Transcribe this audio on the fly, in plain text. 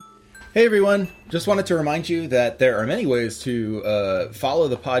Hey everyone, just wanted to remind you that there are many ways to follow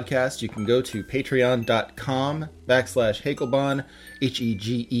the podcast. You can go to patreon.com/Hegelbon,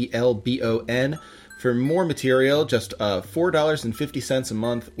 Hegelbon. For more material, just $4.50 a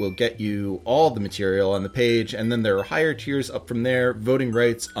month will get you all the material on the page, and then there are higher tiers up from there, voting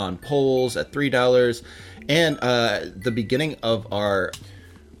rights on polls at $3, and the beginning of our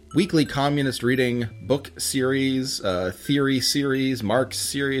weekly communist reading book series, theory series, Marx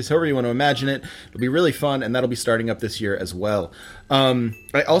series, however you want to imagine it. It'll be really fun, and that'll be starting up this year as well. I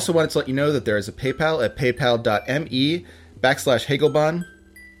also wanted to let you know that there is a PayPal at paypal.me/Hegelbon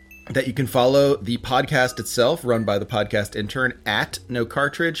that you can follow the podcast itself, run by the podcast intern at No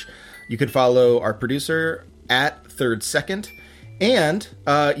Cartridge. You can follow our producer at Third Second. And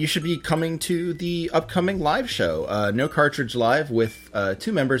you should be coming to the upcoming live show, No Cartridge Live, with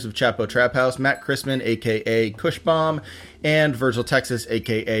two members of Chapo Trap House, Matt Chrisman, a.k.a. Cushbomb, and Virgil Texas,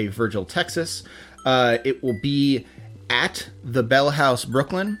 a.k.a. Virgil Texas. It will be at the Bell House,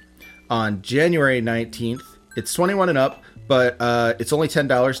 Brooklyn, on January 19th. It's 21 and up, but it's only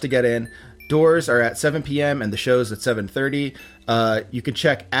 $10 to get in. Doors are at 7 p.m. and the show's at 7:30. You can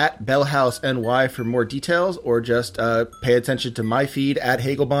check at Bellhouse NY for more details, or just pay attention to my feed at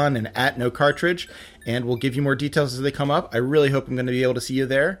Hegelbon and at No Cartridge, and we'll give you more details as they come up. I really hope I'm going to be able to see you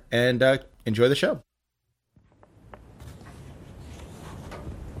there, and enjoy the show.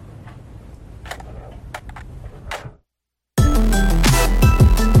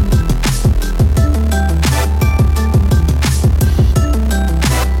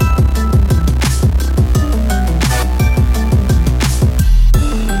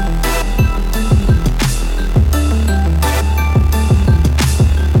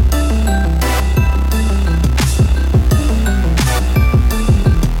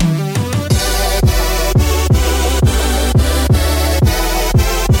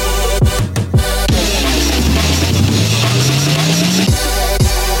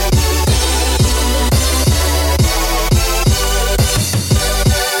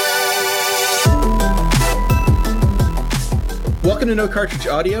 Welcome to No Cartridge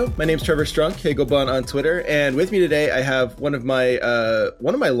Audio. My name's Trevor Strunk, Hegelbon on Twitter, and with me today I have one of my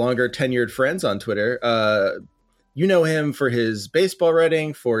longer tenured friends on Twitter. You know him for his baseball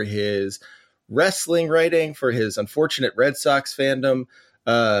writing, for his wrestling writing, for his unfortunate Red Sox fandom.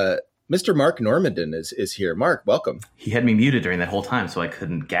 Mr. Mark Normandin is here. Mark, welcome. He had me muted during that whole time, so I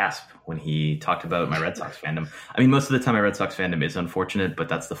couldn't gasp when he talked about my Red Sox fandom. I mean, most of the time my Red Sox fandom is unfortunate, but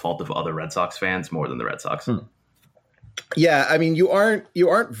that's the fault of other Red Sox fans more than the Red Sox. Yeah, I mean, you aren't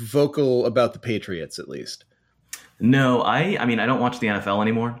vocal about the Patriots, at least. No, I mean, I don't watch the NFL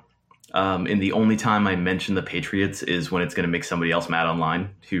anymore. And the only time I mention the Patriots is when it's going to make somebody else mad online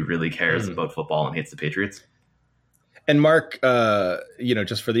who really cares about football and hates the Patriots. And Mark,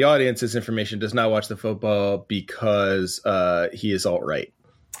 just for the audience's information, does not watch the football because he is alt-right.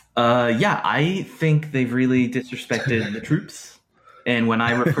 Yeah, I think they've really disrespected the troops. And when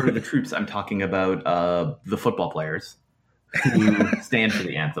I refer to the troops, I'm talking about the football players who stand for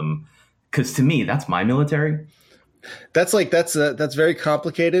the anthem. Because to me, that's my military. That's very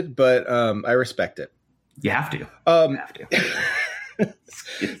complicated, but I respect it. You have to. You have to.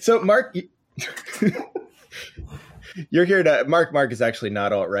 So, Mark, you're here to. Mark is actually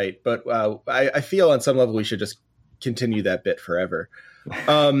not alt-right, but I feel on some level we should just continue that bit forever.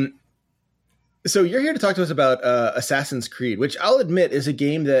 So you're here to talk to us about Assassin's Creed, which I'll admit is a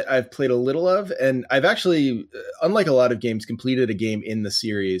game that I've played a little of, and I've actually, unlike a lot of games, completed a game in the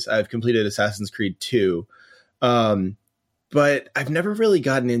series. I've completed Assassin's Creed 2, but I've never really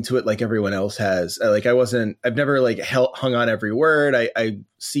gotten into it like everyone else has. I've never hung on every word. I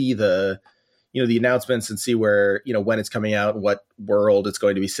see the announcements and see where, when it's coming out and what world it's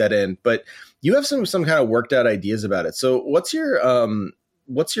going to be set in, but you have some kind of worked out ideas about it. So what's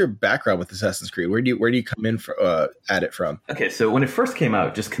your background with Assassin's Creed? Where do you come in at it from? Okay, so when it first came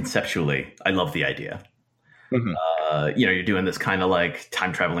out, just conceptually, I love the idea. Mm-hmm. You're doing this kind of like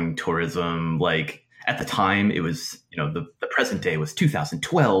time traveling tourism. Like at the time, it was the present day was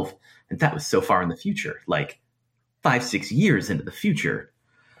 2012, and that was so far in the future, like 5-6 years into the future.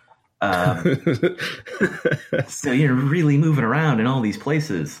 So you're really moving around in all these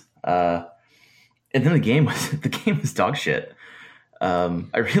places, and then the game was dog shit.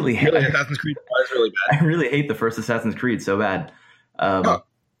 I really hate Assassin's Creed was really bad. I really hate the first Assassin's Creed so bad.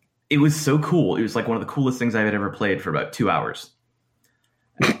 It was so cool. It was like one of the coolest things I had ever played for about 2 hours.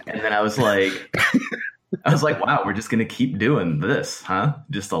 And then I was like, wow, we're just going to keep doing this, huh?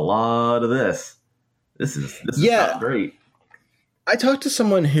 Just a lot of this. This is not great. I talked to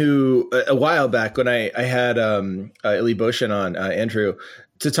someone who a while back when I had Illy Boshin on, Andrew,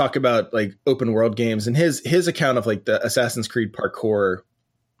 to talk about like open world games, and his account of like the Assassin's Creed parkour,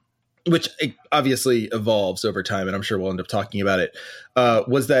 which obviously evolves over time, and I'm sure we'll end up talking about it,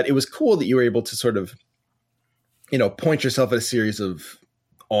 was that it was cool that you were able to sort of, point yourself at a series of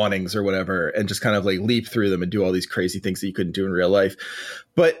awnings or whatever and just kind of like leap through them and do all these crazy things that you couldn't do in real life.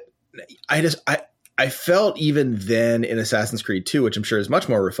 But I felt even then in Assassin's Creed 2, which I'm sure is much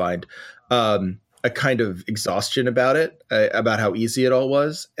more refined, a kind of exhaustion about it, about how easy it all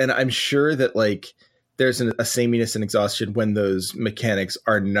was. And I'm sure that like there's a sameness and exhaustion when those mechanics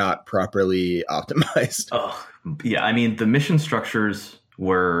are not properly optimized. Oh, yeah. I mean, the mission structures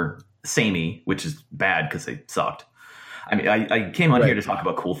were samey, which is bad because they sucked. I mean, I came on here to talk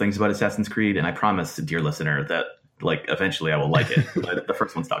about cool things about Assassin's Creed, and I promise, dear listener, that like eventually I will like it. But the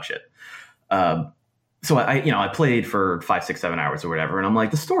first one's dog shit. So I played for 5, 6, 7 hours or whatever, and I'm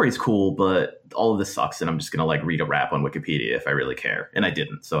like, the story's cool, but all of this sucks, and I'm just gonna like read a rap on Wikipedia if I really care, and I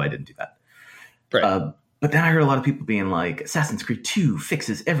didn't, so I didn't do that. Right. But then I heard a lot of people being like, Assassin's Creed 2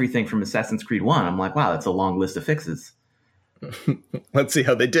 fixes everything from Assassin's Creed 1. I'm like, wow, that's a long list of fixes. Let's see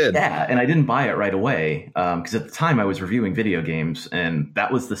how they did. Yeah, and I didn't buy it right away because at the time I was reviewing video games, and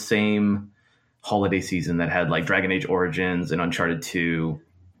that was the same holiday season that had like Dragon Age Origins and Uncharted 2.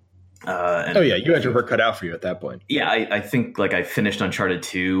 You had your work cut out for you at that point. Yeah, I think like I finished Uncharted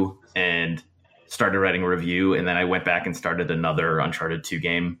 2 and started writing a review, and then I went back and started another Uncharted 2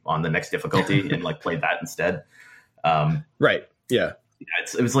 game on the next difficulty and like played that instead. Right. Yeah.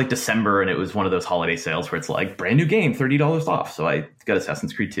 It was like December, and it was one of those holiday sales where it's like brand new game, $30 off. So I got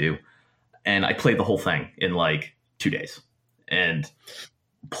Assassin's Creed 2, and I played the whole thing in like 2 days, and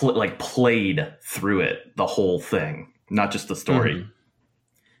played through it, the whole thing, not just the story,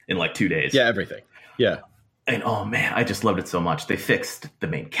 in like 2 days. Yeah, everything. Yeah. And oh man, I just loved it so much. They fixed the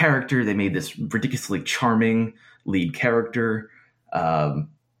main character. They made this ridiculously charming lead character.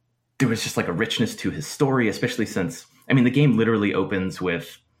 There was just like a richness to his story, especially since, I mean, the game literally opens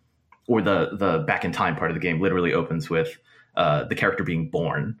with, or the back in time part of the game literally opens with the character being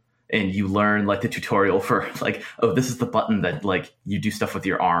born. And you learn like the tutorial for like, oh, this is the button that like you do stuff with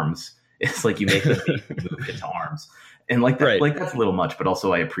your arms. It's like you make the move into arms. And like that, right. Like that's a little much, but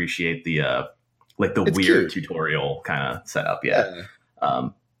also I appreciate the like the weird tutorial kind of setup. Yeah.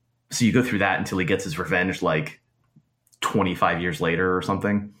 So you go through that until he gets his revenge like 25 years later or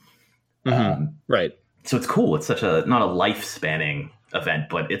something. Right. So it's cool. It's such not a life spanning event,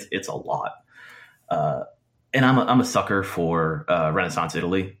 but it's a lot. And I'm a sucker for Renaissance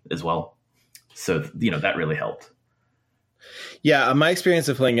Italy as well. So, that really helped. Yeah. My experience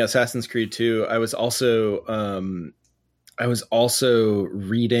of playing Assassin's Creed 2, I was also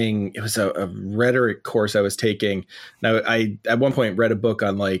reading, it was a rhetoric course I was taking. Now I at one point read a book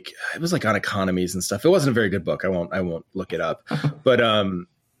on like, it was like on economies and stuff. It wasn't a very good book. I won't look it up, but,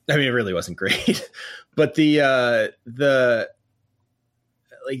 I mean, it really wasn't great, but the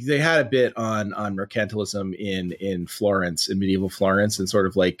like they had a bit on mercantilism in Florence, in medieval Florence, and sort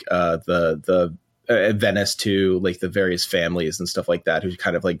of like the Venice too, like the various families and stuff like that who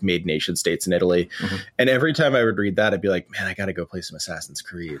kind of like made nation states in Italy. And every time I would read that, I'd be like, man, I got to go play some Assassin's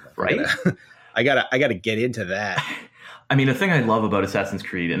Creed. Like, right? I gotta get into that. I mean, the thing I love about Assassin's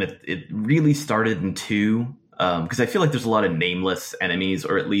Creed, and it really started in 2. Because I feel like there's a lot of nameless enemies,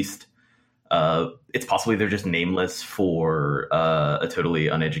 or at least it's possibly they're just nameless for a totally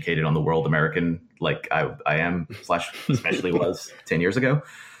uneducated on the world American like I am / especially was 10 years ago.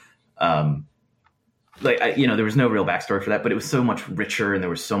 There was no real backstory for that, but it was so much richer and there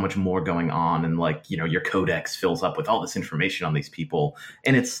was so much more going on. And like, your codex fills up with all this information on these people,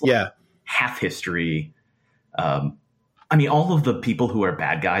 and it's like half history. I mean, all of the people who are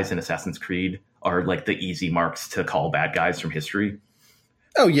bad guys in Assassin's Creed are like the easy marks to call bad guys from history.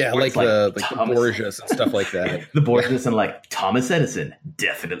 Oh yeah, like the Borgias and stuff like that. The Borgias and like Thomas Edison,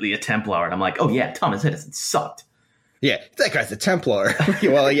 definitely a Templar. And I'm like, oh yeah, Thomas Edison sucked. Yeah, that guy's a Templar.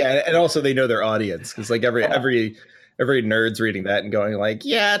 Well, yeah, and also they know their audience because like every nerd's reading that and going like,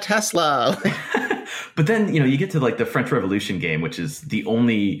 yeah, Tesla. But then you get to like the French Revolution game, which is the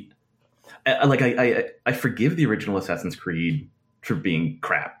only like I forgive the original Assassin's Creed for being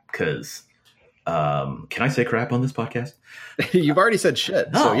crap because. Can I say crap on this podcast? You've already said shit.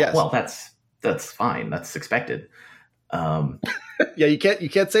 So yes. Well, that's fine. That's expected. Yeah, you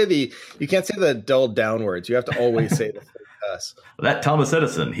can't say the dull down words. You have to always say the S. That Thomas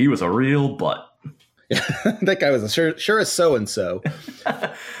Edison, he was a real butt. That guy was sure as so and so.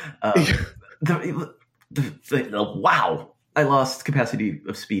 Wow, I lost capacity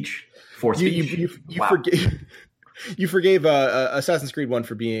of speech for speech. You forgave Assassin's Creed 1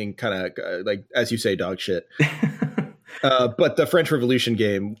 for being kind of like, as you say, dog shit. But the French Revolution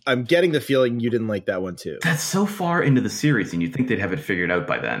game, I'm getting the feeling you didn't like that one too. That's so far into the series, and you'd think they'd have it figured out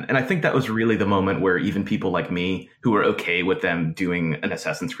by then. And I think that was really the moment where even people like me, who were okay with them doing an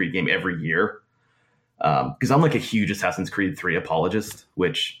Assassin's Creed game every year, because I'm like a huge Assassin's Creed 3 apologist,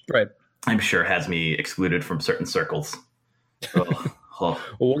 which I'm sure has me excluded from certain circles. Well,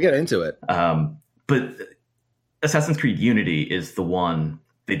 we'll get into it. But Assassin's Creed Unity is the one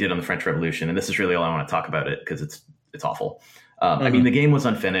they did on the French Revolution, and this is really all I want to talk about it because it's awful. I mean, the game was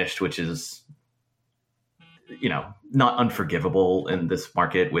unfinished, which is, not unforgivable in this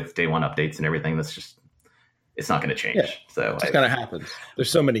market with day one updates and everything. That's just, it's not going to change. Yeah, so it kind of happens. There's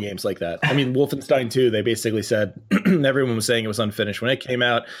so many games like that. I mean, Wolfenstein 2, they basically said everyone was saying it was unfinished when it came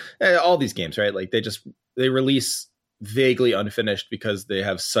out. All these games, right? Like they release vaguely unfinished because they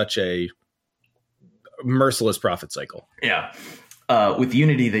have such a merciless profit cycle. Yeah. With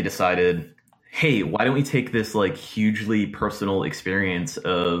Unity, they decided, hey, why don't we take this like hugely personal experience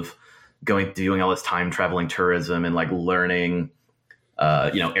of doing all this time traveling tourism and like learning,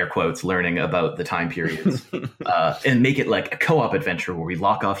 air quotes, learning about the time periods, and make it like a co-op adventure where we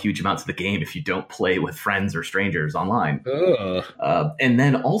lock off huge amounts of the game if you don't play with friends or strangers online. And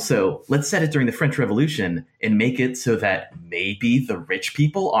then also, let's set it during the French Revolution and make it so that maybe the rich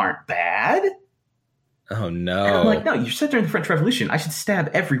people aren't bad. Oh, no. And I'm like, no, you said during the French Revolution, I should stab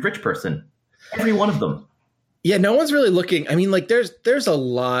every rich person. Every one of them. Yeah, no one's really looking. I mean, like, there's a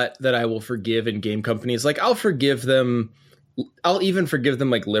lot that I will forgive in game companies. Like, I'll forgive them. I'll even forgive them,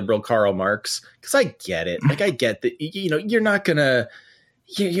 like, liberal Karl Marx, because I get it. Like, I get that, you're not gonna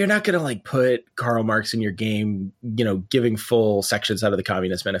like put Karl Marx in your game, giving full sections out of the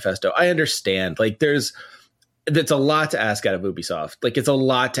Communist Manifesto. I understand. Like, that's a lot to ask out of Ubisoft. Like, it's a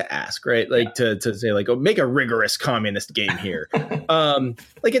lot to ask, right? Like to say like, oh, make a rigorous communist game here.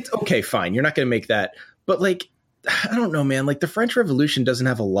 Like, it's okay, fine. You're not going to make that. But like, I don't know, man, like the French Revolution doesn't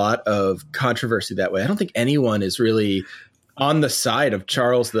have a lot of controversy that way. I don't think anyone is really on the side of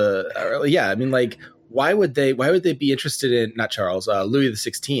Charles I mean, like, why would they be interested in, not Charles, Louis the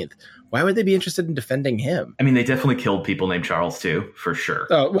 16th? Why would they be interested in defending him? I mean, they definitely killed people named Charles too, for sure.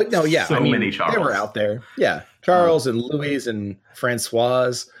 Oh, no, yeah. So many Charles. They were out there. Yeah. Charles and Louis and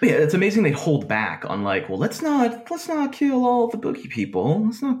Francois. Yeah, it's amazing they hold back on like, well, let's not kill all the boogie people.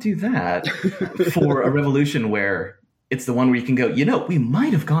 Let's not do that for a revolution where it's the one where you can go, we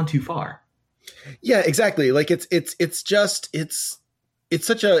might have gone too far. Yeah, exactly. Like it's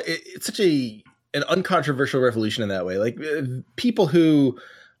such an uncontroversial revolution in that way. Like people who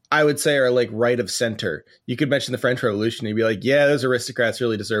I would say are like right of center. You could mention the French Revolution and you'd be like, yeah, those aristocrats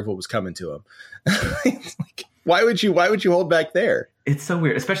really deserve what was coming to them. It's like, why would you hold back there? It's so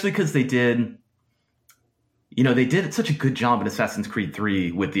weird, especially because they did such a good job in Assassin's Creed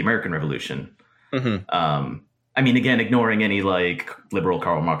 3 with the American Revolution. Mm-hmm. I mean, again, ignoring any like liberal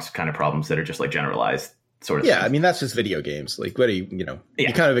Karl Marx kind of problems that are just like generalized sort of. Yeah, things. I mean, that's just video games. Like, what do you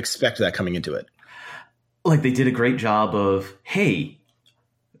kind of expect that coming into it? Like, they did a great job of, hey,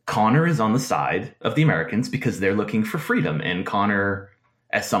 Connor is on the side of the Americans because they're looking for freedom. And Connor,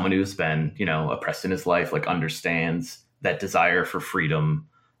 as someone who's been, oppressed in his life, like understands that desire for freedom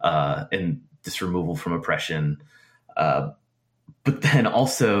and this removal from oppression. But then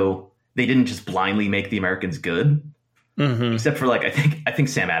also, they didn't just blindly make the Americans good, except for like, I think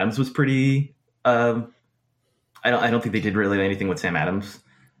Sam Adams was pretty. I don't think they did really anything with Sam Adams.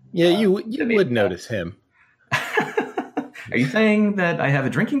 Yeah, you would notice him. Are you saying that I have a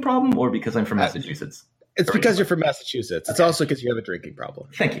drinking problem or because I'm from Massachusetts? It's because you're from Massachusetts. It's also because you have a drinking problem.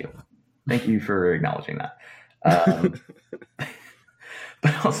 Thank you. Thank you for acknowledging that.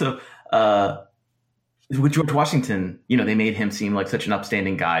 But also, with George Washington, they made him seem like such an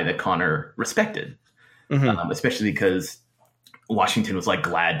upstanding guy that Connor respected, especially because Washington was like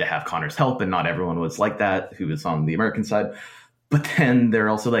glad to have Connor's help, and not everyone was like that who was on the American side. But then they're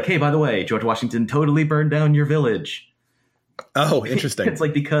also like, hey, by the way, George Washington totally burned down your village. Oh, interesting. It's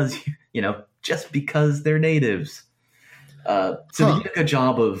like because, just because they're natives. So they did a good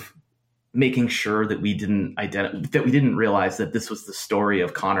job of making sure that we didn't realize that this was the story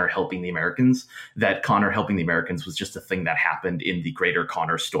of Connor helping the Americans, that Connor helping the Americans was just a thing that happened in the greater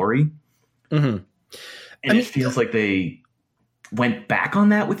Connor story. Mm-hmm. And it feels like they went back on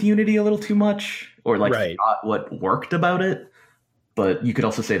that with Unity a little too much, or like forgot what worked about it. But you could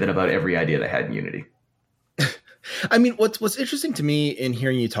also say that about every idea they had in Unity. I mean, what's interesting to me in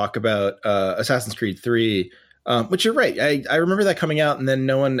hearing you talk about Assassin's Creed 3, which you're right. I remember that coming out and then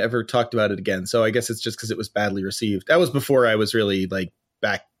no one ever talked about it again. So I guess it's just because it was badly received. That was before I was really like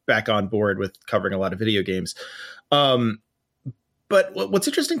back on board with covering a lot of video games. But But what's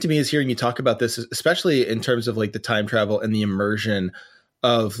interesting to me is hearing you talk about this, especially in terms of like the time travel and the immersion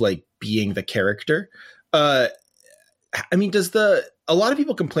of like being the character. I mean, a lot of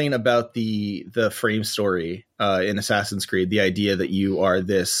people complain about the frame story in Assassin's Creed, the idea that you are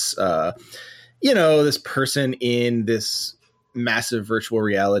this, this person in this massive virtual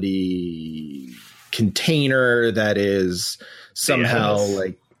reality container that is somehow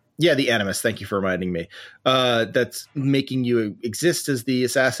the Animus. Thank you for reminding me. That's making you exist as the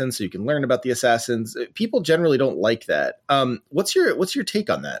assassin, so you can learn about the assassins. People generally don't like that. What's your take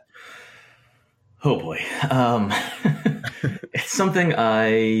on that? Oh boy, it's something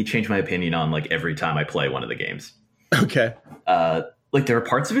I change my opinion on like every time I play one of the games. Okay, like there are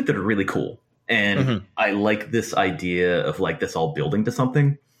parts of it that are really cool, and I like this idea of like this all building to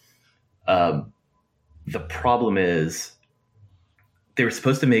something. The problem is they were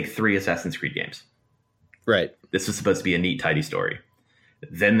supposed to make 3 Assassin's Creed games. Right. This was supposed to be a neat, tidy story.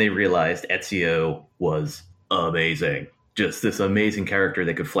 Then they realized Ezio was amazing. Just this amazing character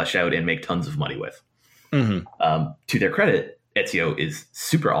they could flesh out and make tons of money with. To their credit, Ezio is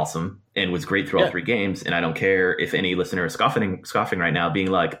super awesome and was great through all 3 games. And I don't care if any listener is scoffing right now, being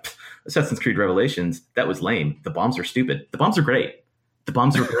like, Assassin's Creed Revelations, that was lame. The bombs are stupid. The bombs are great. The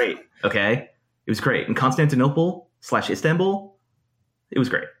bombs are great. Okay? It was great. In Constantinople / Istanbul, it was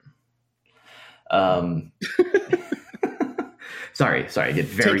great. Sorry. I get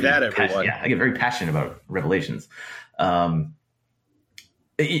very I get very passionate about Revelations. Like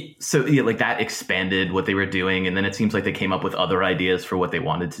that expanded what they were doing, and then it seems like they came up with other ideas for what they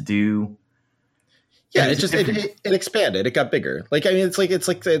wanted to do. Yeah, it expanded. It got bigger. Like, I mean,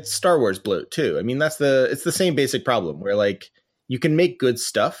 it's Star Wars bloat too. I mean, it's the same basic problem where like you can make good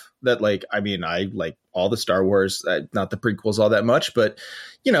stuff that like, I mean, I like all the Star Wars, not the prequels all that much, but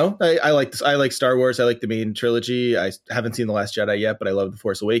I like this. I like Star Wars. I like the main trilogy. I haven't seen The Last Jedi yet, but I love The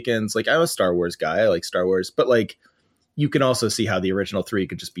Force Awakens. Like, I'm a Star Wars guy. I like Star Wars, but like you can also see how the original 3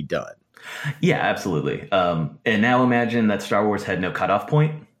 could just be done. Yeah, absolutely. And now imagine that Star Wars had no cutoff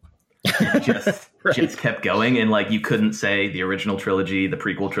point. Just just kept going, and like you couldn't say the original trilogy, the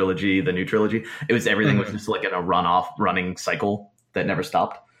prequel trilogy, the new trilogy. It was everything was just like in a running cycle that never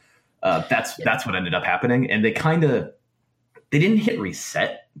stopped. That's what ended up happening, and they didn't hit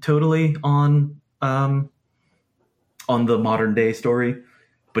reset totally on the modern day story,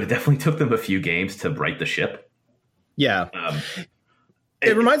 but it definitely took them a few games to right the ship. Yeah.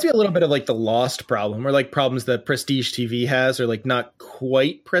 It reminds me a little bit of like the Lost problem, or like problems that Prestige TV has, or like not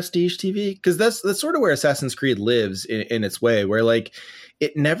quite Prestige TV, because that's sort of where Assassin's Creed lives in its way, where like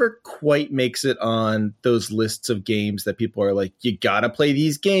it never quite makes it on those lists of games that people are like, you gotta play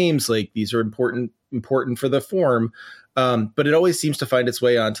these games, like these are important for the form. But it always seems to find its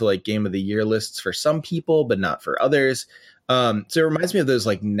way onto like Game of the Year lists for some people, but not for others. So it reminds me of those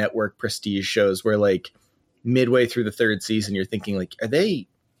like network prestige shows where like midway through the 3rd season, you're thinking like, are they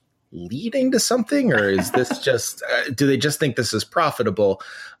leading to something, or is this just, do they just think this is profitable?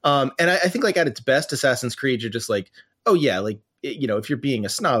 And I think like at its best, Assassin's Creed, you're just like, oh yeah, like, if you're being a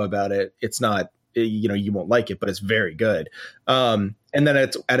snob about it, it's not, you won't like it, but it's very good. And then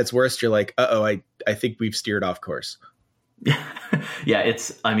at its worst, you're like, I think we've steered off course. Yeah, at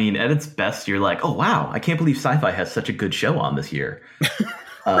its best, you're like, oh wow, I can't believe Sci-Fi has such a good show on this year.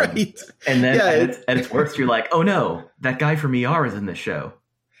 Right. And then at its worst, you're like, oh no, that guy from ER is in this show.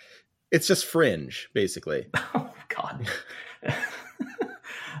 It's just Fringe, basically. Oh God.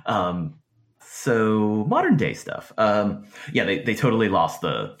 So modern day stuff. They totally lost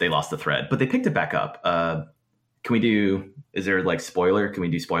the thread, but they picked it back up. Is there like spoiler? Can we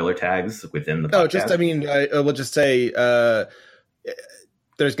do spoiler tags within the podcast? I will just say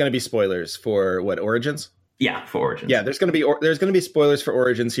there's going to be spoilers for what, Origins? Yeah, for Origins. Yeah, there's going to be spoilers for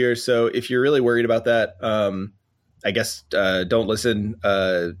Origins here. So if you're really worried about that, I guess don't listen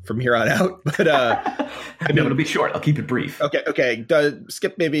from here on out. But no, it'll be short. I'll keep it brief. Okay.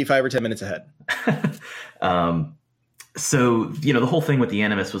 Skip maybe 5 or 10 minutes ahead. So, the whole thing with the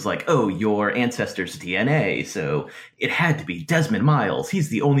Animus was like, oh, your ancestors' DNA. So it had to be Desmond Miles. He's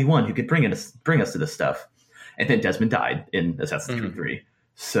the only one who could bring us to this stuff. And then Desmond died in Assassin's Creed 3.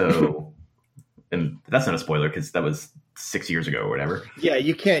 So, and that's not a spoiler because that was 6 years ago or whatever. Yeah,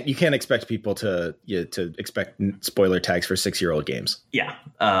 you can't expect people to expect spoiler tags for 6-year-old games. Yeah.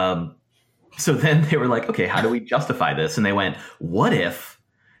 So then they were like, okay, how do we justify this? And they went, what if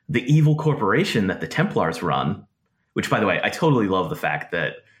the evil corporation that the Templars run, which, by the way, I totally love the fact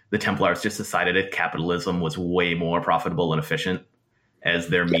that the Templars just decided that capitalism was way more profitable and efficient as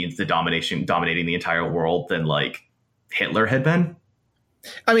their means to dominating the entire world than like Hitler had been.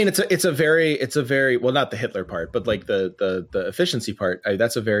 I mean, it's a very well, not the Hitler part, but like the efficiency part.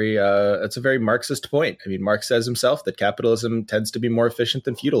 That's a very Marxist point. I mean, Marx says himself that capitalism tends to be more efficient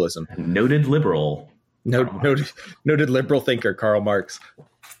than feudalism. Noted liberal. Noted liberal thinker Karl Marx.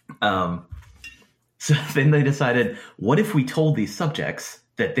 So then they decided, what if we told these subjects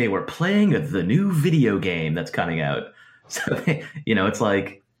that they were playing the new video game that's coming out? So they, it's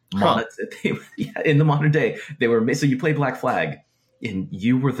like in the modern day they were. So you play Black Flag, and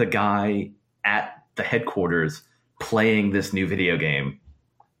you were the guy at the headquarters playing this new video game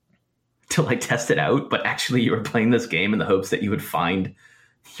to like test it out, but actually you were playing this game in the hopes that you would find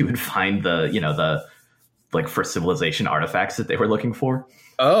the like first civilization artifacts that they were looking for.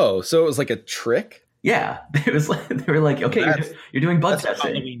 Oh, so it was like a trick? Yeah. It was like, they were like, okay, you're doing bug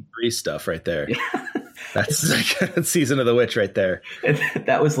testing. Halloween 3 stuff right there. Yeah. That's like Season of the Witch right there. And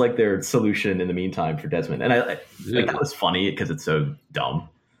that was like their solution in the meantime for Desmond. And I like that was funny because it's so dumb.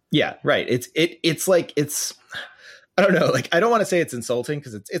 Yeah, right. It's like I don't know, like I don't want to say it's insulting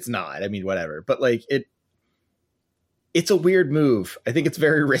because it's not. I mean, whatever. But like it's a weird move. I think it's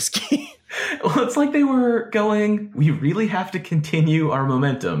very risky. Well, it's like they were going, we really have to continue our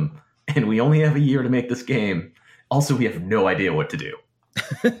momentum, and we only have a year to make this game. Also, we have no idea what to do.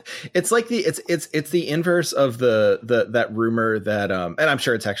 It's like it's the inverse of the that rumor that and I'm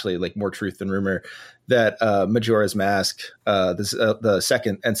sure it's actually like more truth than rumor that Majora's Mask, the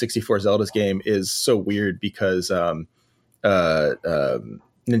second N64 Zelda's game, is so weird because Nintendo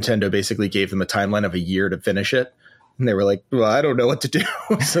basically gave them a timeline of a year to finish it, and they were like, well, I don't know what to do.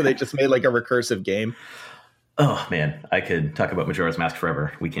 So they just made like a recursive game. Oh man, I could talk about Majora's Mask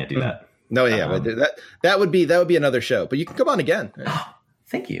forever. We can't do that. No, yeah, but that would be another show. But you can come on again.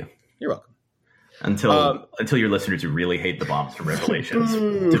 Thank you. You're welcome. Until your listeners who really hate the bombs from Revelations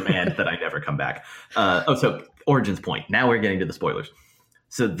demand that I never come back. So Origin's point. Now we're getting to the spoilers.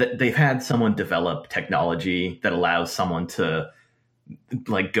 So they've had someone develop technology that allows someone to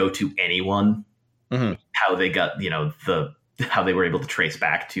like go to anyone. Mm-hmm. How they got, how they were able to trace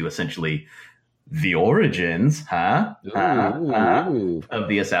back to essentially the origins, of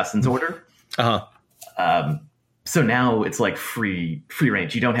the Assassin's Order. So now it's like free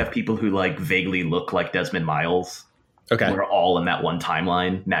range. You don't have people who like vaguely look like Desmond Miles. Okay, we're all in that one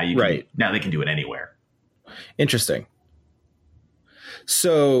timeline. Now now they can do it anywhere. Interesting.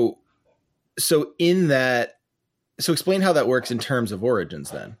 So in that, explain how that works in terms of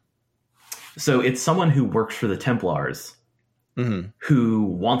origins then. So it's someone who works for the Templars, mm-hmm. who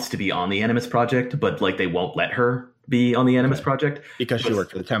wants to be on the Animus Project, but like they won't let her be on the Animus Project because she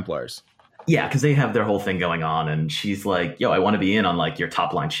worked for the Templars. Yeah, because they have their whole thing going on, and she's like, yo, I want to be in on like your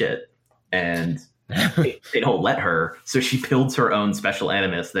top line shit. And they don't let her, so she builds her own special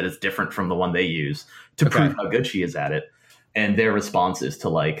Animus that is different from the one they use to prove how good she is at it. And their response is to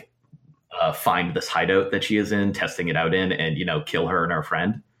like find this hideout that she is in, testing it out in, and kill her and her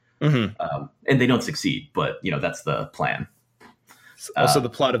friend. Mm-hmm. And they don't succeed, but that's the plan. Also, the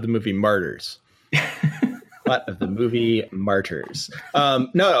plot of the movie Martyrs. Plot of the movie Martyrs.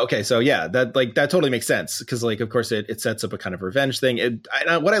 No, okay, so yeah, that totally makes sense because like of course it sets up a kind of revenge thing.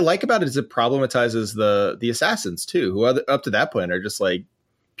 What I like about it is it problematizes the assassins too, who up to that point are just like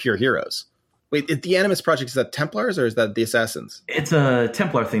pure heroes. Wait, the Animus Project, is that Templars or is that the Assassins? It's a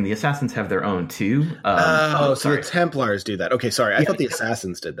Templar thing. The Assassins have their own too. So the Templars do that. Okay, sorry. I thought the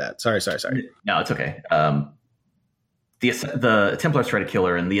Assassins did that. Sorry. No, it's okay. The Templars try to kill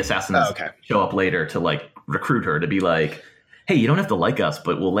her, and the Assassins show up later to like recruit her to be like, hey, you don't have to like us,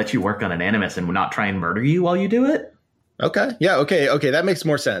 but we'll let you work on an Animus and we'll not try and murder you while you do it. Okay. Yeah. Okay. That makes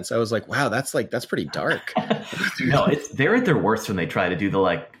more sense. I was like, wow, that's pretty dark. No, they're at their worst when they try to do the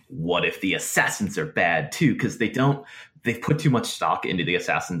like, what if the Assassins are bad too? Because they've put too much stock into the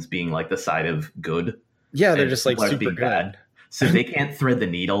Assassins being like the side of good. Yeah. They're just like super bad. So they can't thread the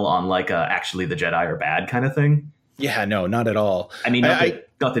needle on like actually the Jedi are bad kind of thing. Yeah, no, not at all. I mean,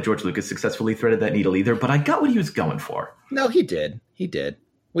 not that George Lucas successfully threaded that needle either, but I got what he was going for. No, he did.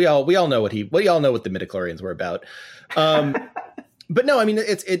 We all know what the midichlorians were about. But no, I mean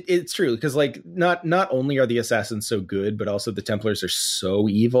it's true because like not only are the Assassins so good, but also the Templars are so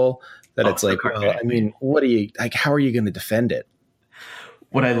evil that it's like, well, I mean, what are you like? How are you going to defend it?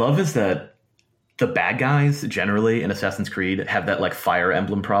 What I love is that the bad guys generally in Assassin's Creed have that like Fire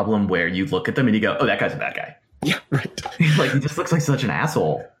Emblem problem where you look at them and you go, oh, that guy's a bad guy. Yeah, right. Like he just looks like such an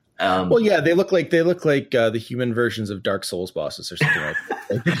asshole. Well, yeah, they look like the human versions of Dark Souls bosses or something like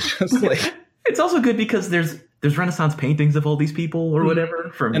that. Just like, it's also good because there's Renaissance paintings of all these people or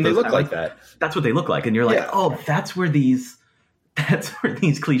whatever, and they look like that. That's what they look like, and you're like, oh, that's where these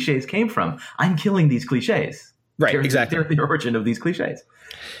cliches came from. I'm killing these cliches. Right, exactly. They're the origin of these cliches.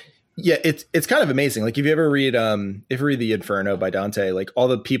 Yeah, it's kind of amazing. Like if you ever read the Inferno by Dante, like all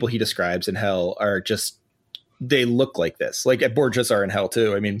the people he describes in hell are just, they look like this. Like Borgias are in hell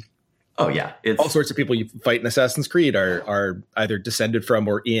too. I mean, oh yeah, it's all sorts of people you fight in Assassin's Creed are either descended from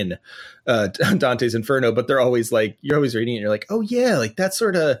or in Dante's Inferno, but they're always like, you're always reading it and you're like, oh yeah, like that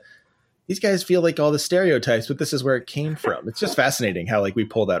sort of, these guys feel like all the stereotypes, but this is where it came from. It's just fascinating how like we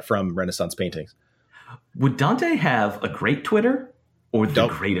pull that from Renaissance paintings. Would Dante have a great Twitter or the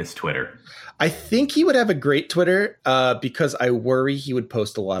greatest Twitter? I think he would have a great Twitter because I worry he would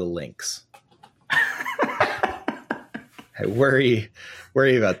post a lot of links. I worry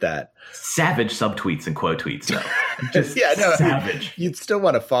about that. Savage subtweets and quote tweets, though. Just savage. You'd still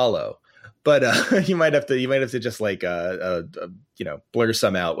want to follow, but you might have to just like blur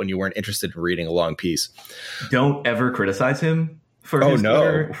some out when you weren't interested in reading a long piece. Don't ever criticize him for his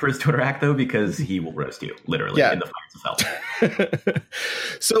Twitter act, though, because he will roast you literally in the fires of hell.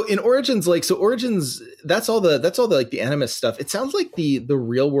 So in Origins, that's all the like the Animus stuff. It sounds like the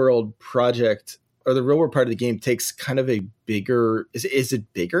real world project or the real world part of the game takes kind of a bigger. Is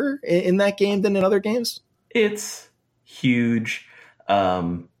it bigger in that game than in other games? It's huge.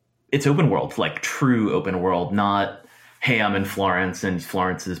 It's open world, like true open world, not, hey, I'm in Florence and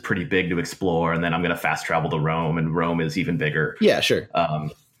Florence is pretty big to explore, and then I'm going to fast travel to Rome and Rome is even bigger. Yeah, sure.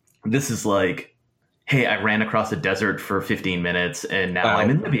 This is like, hey, I ran across a desert for 15 minutes and now I'm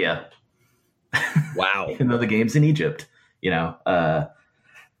in Libya. Wow. Even though the game's in Egypt,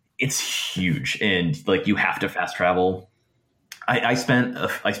 it's huge. And like, you have to fast travel. I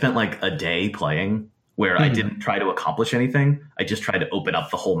spent like a day playing where I didn't try to accomplish anything. I just tried to open up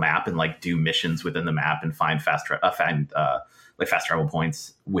the whole map and like do missions within the map and find fast travel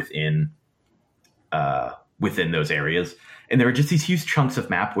points within those areas. And there are just these huge chunks of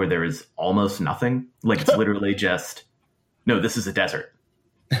map where there is almost nothing. Like it's literally just, no, this is a desert.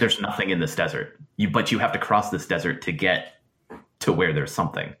 There's nothing in this desert. But you have to cross this desert to get to where there's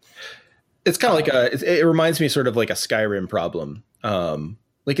something. It's kind of like it reminds me sort of like a Skyrim problem.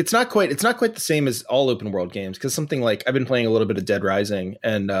 Like it's not quite the same as all open world games, because something like I've been playing a little bit of Dead Rising,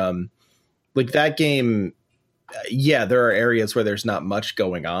 and like that game, there are areas where there's not much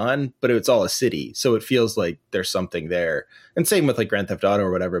going on, but it's all a city, so it feels like there's something there. And same with like Grand Theft Auto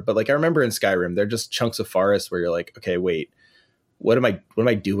or whatever. But like I remember in Skyrim, they're just chunks of forest where you're like, okay, wait, what am I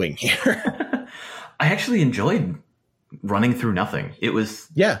doing here? I actually enjoyed running through nothing. It was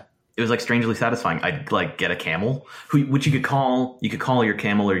like strangely satisfying. I'd like get a camel, which you could call your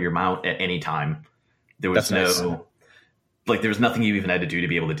camel or your mount at any time. There was there was nothing you even had to do to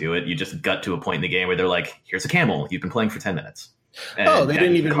be able to do it. You just got to a point in the game where they're like, here's a camel. You've been playing for 10 minutes. And they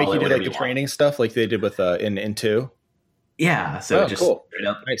didn't even make you do like the training stuff like they did with in 2. Yeah. So just cool. Straight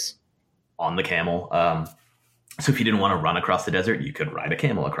up nice on the camel. So if you didn't want to run across the desert, you could ride a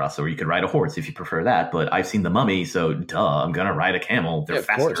camel across, or you could ride a horse if you prefer that. But I've seen The Mummy, so I'm going to ride a camel. They're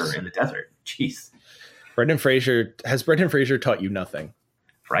faster in the desert. Jeez. Has Brendan Fraser taught you nothing?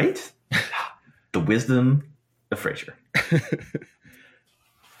 Right? The wisdom of Fraser.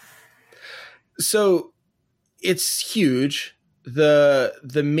 So it's huge.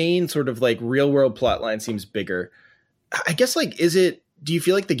 The main sort of like real world plot line seems bigger. I guess like, do you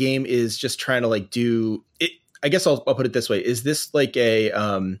feel like the game is just trying to like do it? I guess I'll put it this way. Is this like is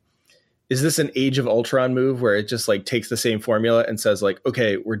this an Age of Ultron move where it just like takes the same formula and says like,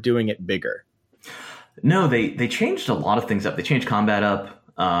 okay, we're doing it bigger? No, they changed a lot of things up. They changed combat up,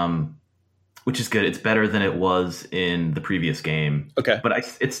 which is good. It's better than it was in the previous game. Okay. But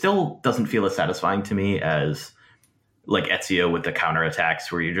it still doesn't feel as satisfying to me as like Ezio with the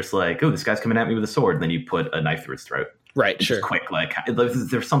counterattacks where you're just like, oh, this guy's coming at me with a sword. And then you put a knife through his throat. Right, sure. Quick, like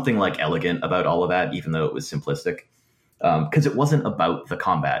there's something like elegant about all of that, even though it was simplistic, because it wasn't about the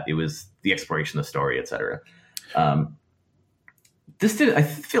combat; it was the exploration, the story, etc. I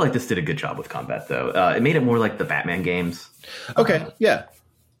feel like this did a good job with combat, though. It made it more like the Batman games. Okay, yeah.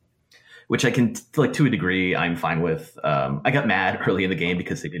 Which I can, like to a degree, I'm fine with. I got mad early in the game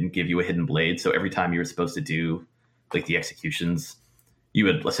because they didn't give you a hidden blade, so every time you were supposed to do like the executions, you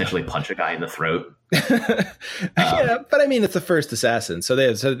would essentially punch a guy in the throat. Yeah, but I mean, it's the first Assassin, so they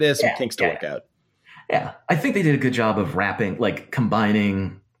have some kinks to work out. Yeah, I think they did a good job of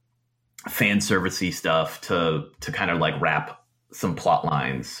combining fan servicey stuff to kind of like wrap some plot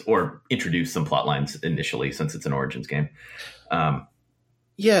lines or introduce some plot lines initially, since it's an Origins game.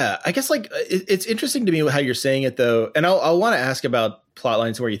 Yeah, I guess like it's interesting to me how you're saying it though, and I'll want to ask about plot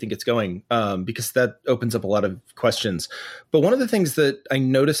lines and where you think it's going, because that opens up a lot of questions. But one of the things that I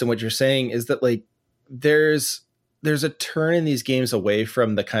notice in what you're saying is that like there's there's a turn in these games away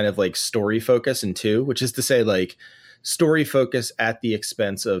from the kind of like story focus in 2, which is to say like story focus at the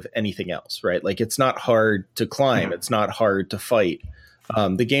expense of anything else, right? Like it's not hard to climb, it's not hard to fight.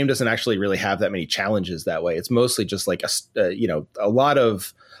 The game doesn't actually really have that many challenges that way. It's mostly just like a lot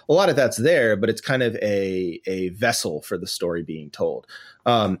of that's there, but it's kind of a vessel for the story being told.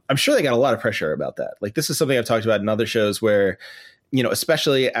 I'm sure they got a lot of pressure about that. Like this is something I've talked about in other shows where,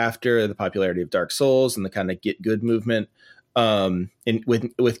 especially after the popularity of Dark Souls and the kind of get good movement,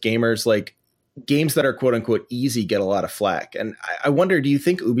 with gamers, like games that are quote unquote easy get a lot of flack. And I wonder, do you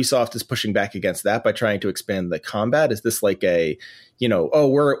think Ubisoft is pushing back against that by trying to expand the combat? Is this like this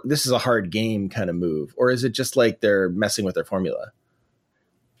is a hard game kind of move, or is it just like they're messing with their formula?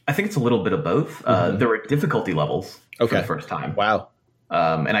 I think it's a little bit of both. There were difficulty levels for the first time. Wow.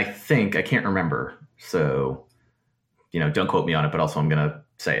 And I can't remember. So, don't quote me on it, but also I'm going to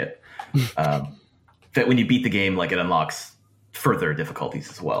say it. That when you beat the game, like it unlocks further difficulties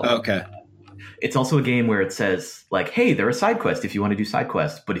as well. Okay. It's also a game where it says like, hey, there are side quests if you want to do side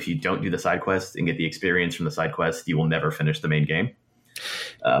quests. But if you don't do the side quests and get the experience from the side quests, you will never finish the main game.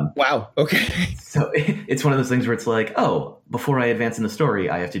 Wow. Okay. So it's one of those things where it's like, oh, before I advance in the story,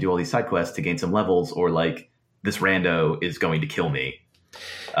 I have to do all these side quests to gain some levels, or like this rando is going to kill me.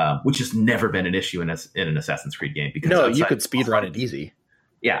 Which has never been an issue in an Assassin's Creed game. Because you could speedrun it easy.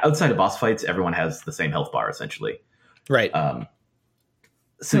 Yeah, outside of boss fights, everyone has the same health bar, essentially. Right.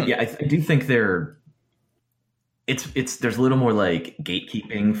 Yeah, I do think there's a little more like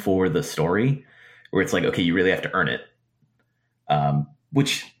gatekeeping for the story, where it's like, okay, you really have to earn it.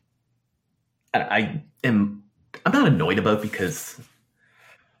 Which I'm not annoyed about because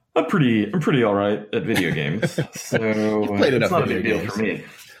I'm pretty all right at video games. So it's not a big deal for me.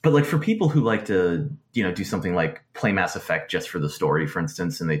 But like for people who like to, do something like play Mass Effect just for the story, for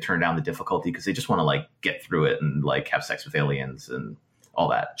instance, and they turn down the difficulty because they just want to like get through it and like have sex with aliens and all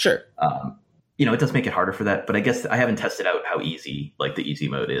that. Sure. It does make it harder for that. But I guess I haven't tested out how easy like the easy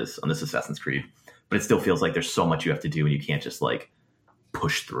mode is on this Assassin's Creed. But it still feels like there's so much you have to do and you can't just like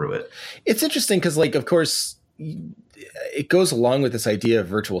push through it. It's interesting because like, of course, it goes along with this idea of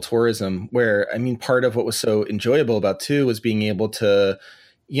virtual tourism where, I mean, part of what was so enjoyable about 2 was being able to,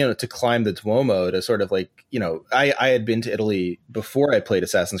 to climb the Duomo to sort of like, I had been to Italy before I played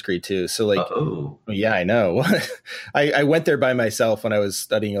Assassin's Creed 2. So like, yeah, I know. I went there by myself when I was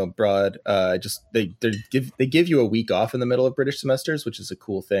studying abroad. They give you a week off in the middle of British semesters, which is a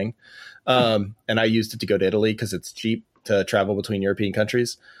cool thing. And I used it to go to Italy because it's cheap to travel between European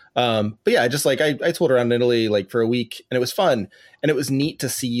countries. But yeah, I toured around Italy like for a week and it was fun. And it was neat to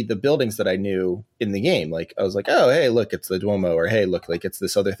see the buildings that I knew in the game. Like I was like, oh, hey, look, it's the Duomo, or hey, look, like it's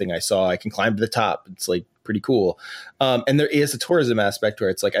this other thing I saw. I can climb to the top. It's like pretty cool. And there is a tourism aspect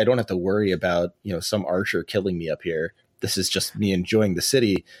where it's like, I don't have to worry about, some archer killing me up here. This is just me enjoying the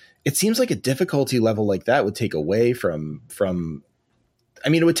city. It seems like a difficulty level like that would take away from,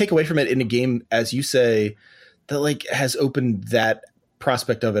 it would take away from it in a game, as you say, that like has opened that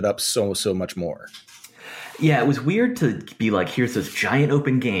prospect of it up so much more. Yeah, it was weird to be like, here's this giant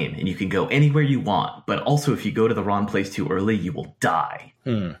open game and you can go anywhere you want, but also if you go to the wrong place too early, you will die.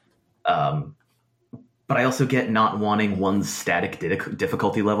 But I also get not wanting one static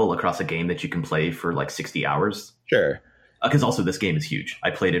difficulty level across a game that you can play for like 60 hours. Sure. Because also this game is huge.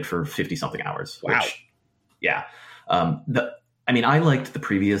 I played it for 50 something hours. Wow. Which, yeah. I liked the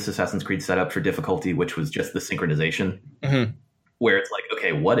previous Assassin's Creed setup for difficulty, which was just the synchronization, where it's like,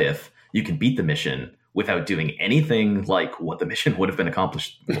 okay, what if you can beat the mission without doing anything like what the mission would have been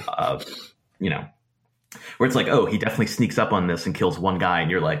accomplished, where it's like, oh, he definitely sneaks up on this and kills one guy.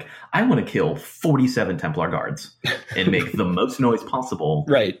 And you're like, I want to kill 47 Templar guards and make the most noise possible.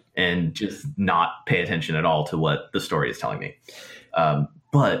 Right. And just not pay attention at all to what the story is telling me.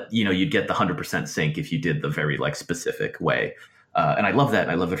 But, you'd get the 100% sync if you did the very like specific way. And I love that.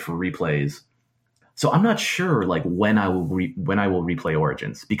 And I love it for replays. So I'm not sure like when I will replay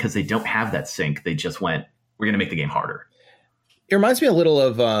Origins, because they don't have that sync. They just went, we're going to make the game harder. It reminds me a little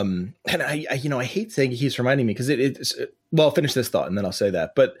of, and I hate saying he keeps reminding me because well, I'll finish this thought and then I'll say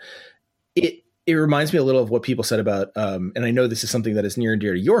that. But it reminds me a little of what people said about, and I know this is something that is near and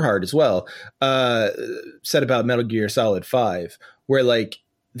dear to your heart as well, said about Metal Gear Solid 5, where like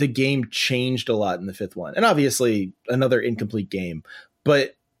the game changed a lot in the 5th one. And obviously another incomplete game,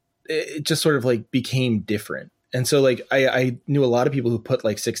 but it just sort of like became different. And so like I knew a lot of people who put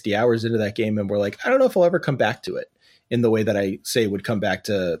like 60 hours into that game and were like, I don't know if I'll ever come back to it in the way that I say would come back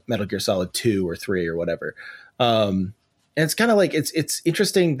to Metal Gear Solid 2 or 3 or whatever. And it's kind of like, it's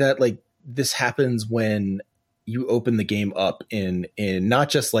interesting that like this happens when you open the game up in not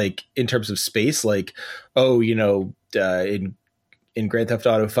just like in terms of space, like, oh, in Grand Theft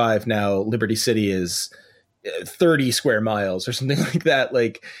Auto 5 now Liberty City is 30 square miles or something like that.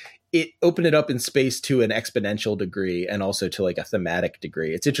 Like, it opened it up in space to an exponential degree and also to like a thematic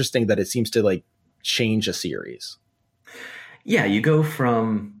degree. It's interesting that it seems to like change a series. Yeah, you go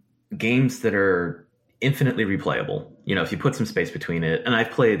from games that are infinitely replayable, if you put some space between it. And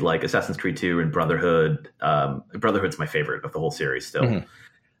I've played like Assassin's Creed 2 and Brotherhood. Brotherhood's my favorite of the whole series still.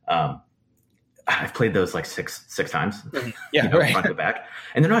 Mm-hmm. I've played those like six times. Yeah, right. Front to back.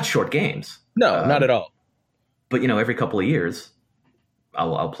 And they're not short games. No, not at all. But every couple of years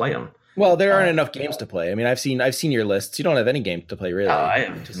I'll play them. Well, there aren't enough games to play. I mean, I've seen your lists. You don't have any games to play, really.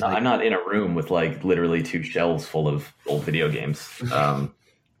 I'm not in a room with like literally 2 shelves full of old video games.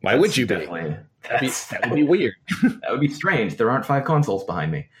 Why would you be? That would be weird. That would be strange. There aren't 5 consoles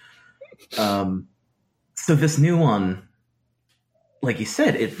behind me. So this new one, like you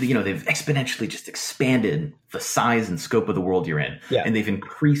said, they've exponentially just expanded the size and scope of the world you're in. Yeah. And they've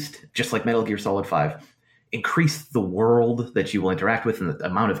increased, just like Metal Gear Solid 5, increased the world that you will interact with and the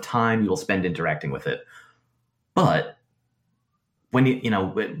amount of time you will spend interacting with it. But when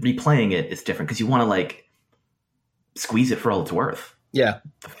replaying it is different because you want to like squeeze it for all it's worth. Yeah.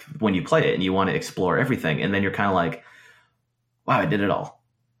 When you play it and you want to explore everything, and then you're kind of like, wow, I did it all.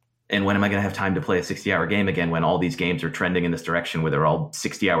 And when am I going to have time to play a 60-hour game again when all these games are trending in this direction where they're all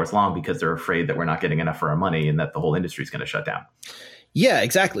 60 hours long because they're afraid that we're not getting enough for our money and that the whole industry is going to shut down? Yeah,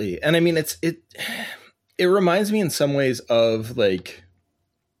 exactly. And I mean, it reminds me in some ways of like,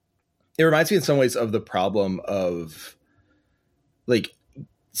 the problem of like,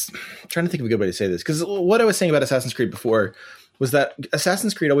 I'm trying to think of a good way to say this. Because what I was saying about Assassin's Creed before was that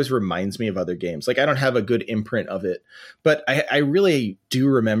Assassin's Creed always reminds me of other games. Like, I don't have a good imprint of it, but I really do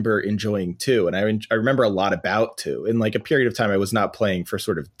remember enjoying 2. And I remember a lot about 2 in like a period of time I was not playing for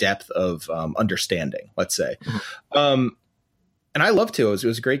sort of depth of understanding, let's say. Mm-hmm. And I loved 2. It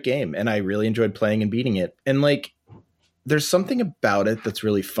was a great game, and I really enjoyed playing and beating it. And like, there's something about it that's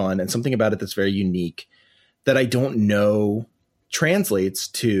really fun and something about it that's very unique that I don't know translates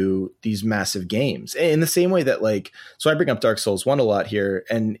to these massive games in the same way that like, so I bring up Dark Souls 1 a lot here.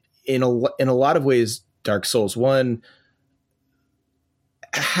 And in a lot of ways, Dark Souls 1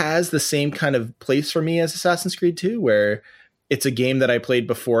 has the same kind of place for me as Assassin's Creed 2, where it's a game that I played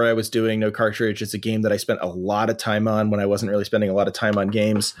before I was doing No Cartridge. It's a game that I spent a lot of time on when I wasn't really spending a lot of time on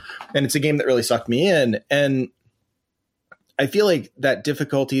games. And it's a game that really sucked me in. And I feel like that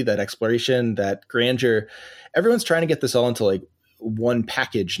difficulty, that exploration, that grandeur, everyone's trying to get this all into like one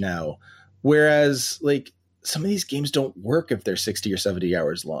package now. Whereas like some of these games don't work if they're 60 or 70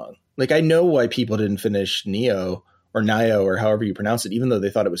 hours long. Like, I know why people didn't finish Nioh or however you pronounce it, even though they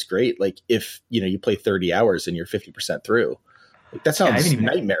thought it was great. Like, if you play 30 hours and you're 50% through, like, that sounds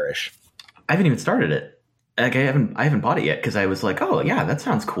nightmarish. I haven't even started it. Like, I haven't bought it yet because I was like, oh yeah, that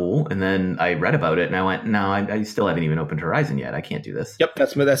sounds cool. And then I read about it and I went, no, I still haven't even opened Horizon yet. I can't do this. Yep,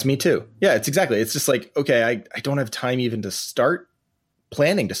 that's me too. Yeah, it's just like, okay, I don't have time even to start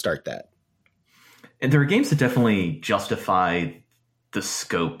planning to start that. And there are games that definitely justify the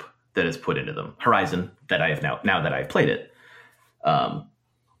scope that is put into them. Horizon, that I have now that I've played it.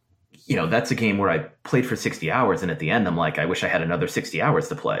 That's a game where I played for 60 hours, and at the end, I'm like, I wish I had another 60 hours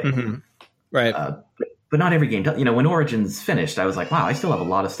to play. Mm-hmm. Right. But not every game does. When Origins finished, I was like, wow, I still have a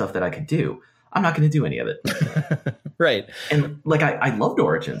lot of stuff that I could do. I'm not going to do any of it. Right. And like, I loved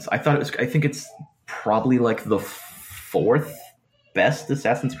Origins. I think it's probably like the 4th best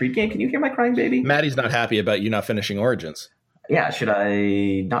Assassin's Creed game. Can you hear my crying baby? Maddie's not happy about you not finishing Origins. Yeah, should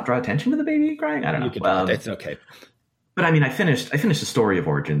I not draw attention to the baby crying? I don't know. It's okay. But I mean, I finished the story of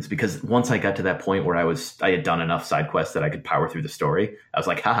Origins because once I got to that point where I had done enough side quests that I could power through the story. I was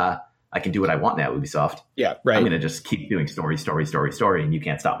like, haha, I can do what I want now, Ubisoft. Yeah, right. I'm going to just keep doing story, and you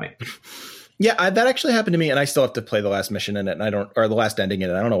can't stop me. Yeah, that actually happened to me, and I still have to play the last mission in it, or the last ending in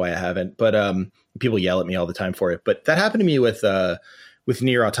it. I don't know why I haven't, but people yell at me all the time for it. But that happened to me with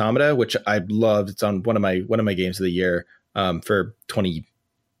Nier Automata, which I loved. It's on one of my games of the year for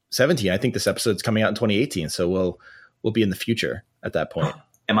 2017. I think this episode's coming out in 2018, so we'll be in the future at that point.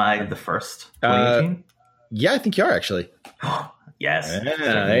 Am I the first 2018? Yeah, I think you are actually. Yes. Yeah,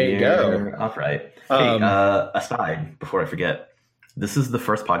 there you go. All right. Hey, aside, before I forget, this is the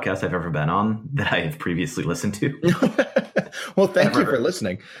first podcast I've ever been on that I have previously listened to. Well, thank you for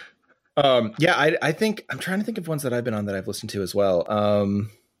listening. I think I'm trying to think of ones that I've been on that I've listened to as well.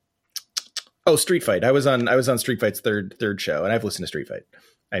 Street Fight. I was on Street Fight's third show, and I've listened to Street Fight.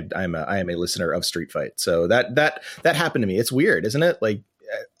 I am a listener of Street Fight, so that happened to me. It's weird, isn't it? Like,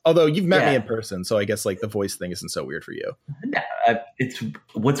 although you've met me Yeah. in person, so I guess like the voice thing isn't so weird for you. It's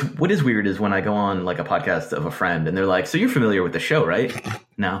what is weird is when I go on like a podcast of a friend and they're like, "So you're familiar with the show, right?"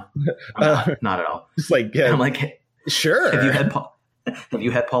 No, I'm not at all. It's like, And yeah, I'm like, "Hey, sure. have you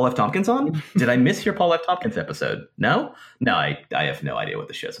had Paul F. Tompkins on? Did I miss your Paul F. Tompkins episode? No, I have no idea what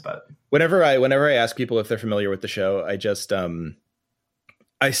the show's about." Whenever I ask people if they're familiar with the show, I just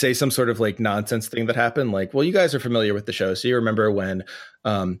I say some sort of like nonsense thing that happened. Like, well, you guys are familiar with the show. So you remember when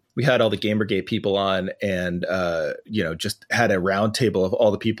we had all the Gamergate people on and, just had a round table of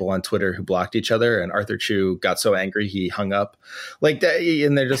all the people on Twitter who blocked each other. And Arthur Chu got so angry, he hung up like that.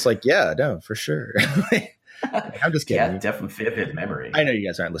 And they're just like, yeah, no, for sure. I'm just kidding. Yeah, definitely vivid memory. I know you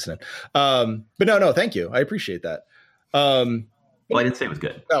guys aren't listening. But no, thank you. I appreciate that. Well, I didn't say it was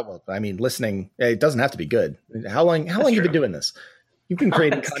good. Oh, well, I mean, listening, it doesn't have to be good. How long have you been doing this? You've been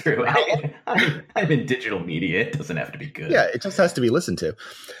creating That's content. true. I'm in digital media. It doesn't have to be good. Yeah, it just has to be listened to.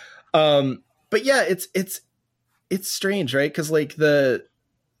 But yeah, it's strange, right? Because like the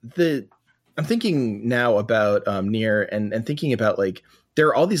I'm thinking now about Nier and thinking about like there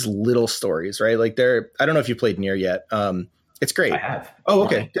are all these little stories, right? Like I don't know if you played Nier yet. It's great. I have. Oh,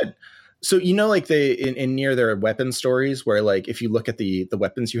 okay, good. So like in Nier there are weapon stories where like if you look at the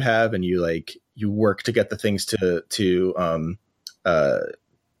weapons you have and you work to get the things to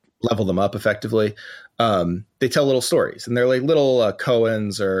level them up effectively. They tell little stories and they're like little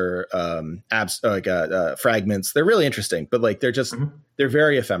koans or fragments. They're really interesting, but like they're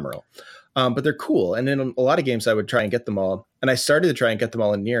very ephemeral. But they're cool. And in a lot of games I would try and get them all. And I started to try and get them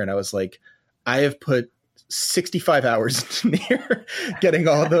all in Nier and I was like, I have put 65 hours into Nier getting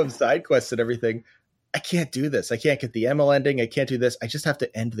all those side quests and everything. I can't do this. I can't get the ML ending. I can't do this. I just have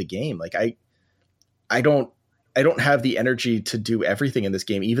to end the game. Like I don't have the energy to do everything in this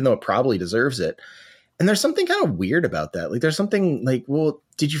game, even though it probably deserves it. And there's something kind of weird about that. Like there's something like, well,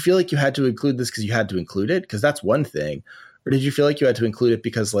 did you feel like you had to include this because you had to include it? Because that's one thing. Or did you feel like you had to include it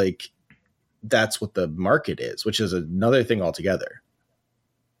because like that's what the market is, which is another thing altogether?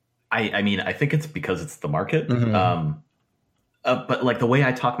 I mean, I think it's because it's the market. Mm-hmm. But like the way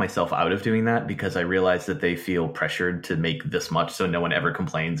I talk myself out of doing that, because I realize that they feel pressured to make this much so no one ever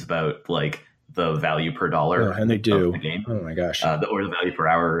complains about like the value per dollar. And they do. Of the game. Oh my gosh. Or the value per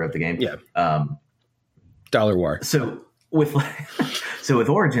hour of the game. Yeah. Dollar war. So with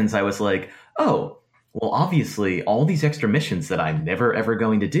Origins, I was like, oh, well, obviously all these extra missions that I'm never, ever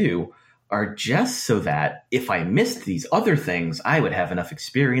going to do are just so that if I missed these other things, I would have enough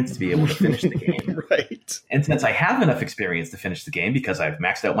experience to be able to finish the game. Right. And since I have enough experience to finish the game because I've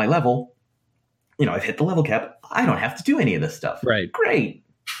maxed out my level, I've hit the level cap, I don't have to do any of this stuff. Right. Great.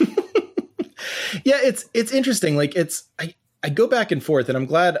 Yeah, it's interesting. Like I go back and forth and I'm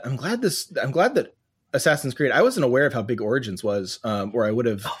glad that Assassin's Creed, I wasn't aware of how big Origins was, or I would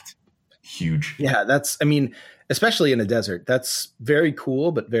have. Oh, huge. Yeah, especially in a desert, that's very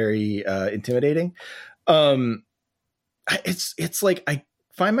cool, but very intimidating. It's like I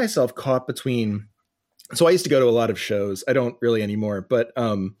find myself caught between. So I used to go to a lot of shows. I don't really anymore, but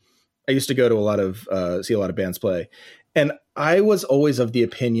I used to go to see a lot of bands play, and I was always of the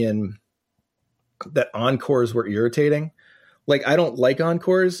opinion that encores were irritating. Like I don't like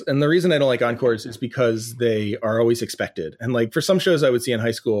encores, and the reason I don't like encores is because they are always expected. And like for some shows I would see in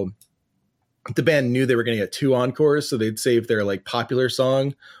high school, the band knew they were going to get 2 encores, so they'd save their like popular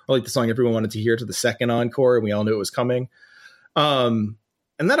song or like the song everyone wanted to hear to the second encore, and we all knew it was coming. And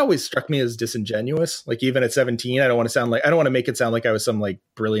that always struck me as disingenuous. Like even at 17, I don't want to make it sound like I was some like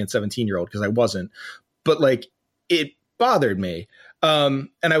brilliant 17-year-old because I wasn't. But like it bothered me. And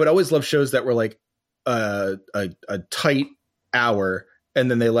I would always love shows that were like a tight hour and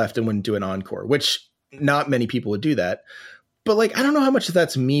then they left and wouldn't do an encore, which not many people would do that. But like, I don't know how much of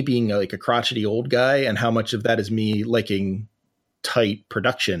that's me being like a crotchety old guy and how much of that is me liking tight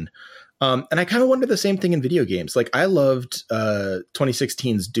production. And I kind of wonder the same thing in video games. Like I loved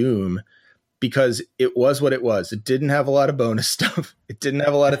 2016's Doom because it was what it was. It didn't have a lot of bonus stuff. It didn't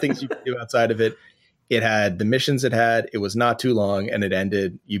have a lot of things you could do outside of it. It had the missions it had. It was not too long and it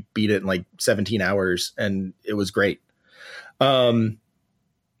ended. You beat it in like 17 hours and it was great.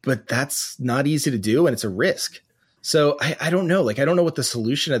 But that's not easy to do and it's a risk. So I don't know. Like, I don't know what the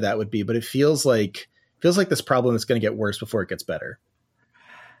solution of that would be, but it feels like this problem is going to get worse before it gets better.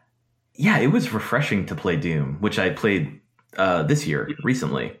 Yeah, it was refreshing to play Doom, which I played this year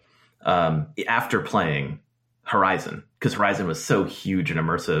recently after playing Horizon, because Horizon was so huge and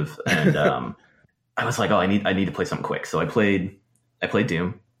immersive, and I was like, oh, I need to play something quick. So I played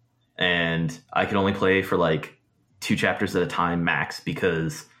Doom, and I could only play for like 2 chapters at a time max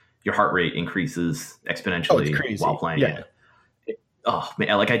because your heart rate increases exponentially while playing it. oh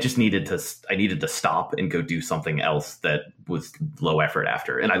man, like I needed to stop and go do something else that was low effort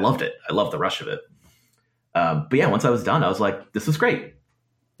after, and I loved it. I loved the rush of it. But yeah, once I was done, I was like, this is great.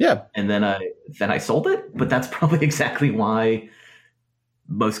 Yeah. And then I sold it, but that's probably exactly why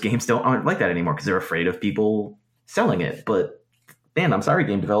most games aren't like that anymore, because they're afraid of people selling it. But man, I'm sorry,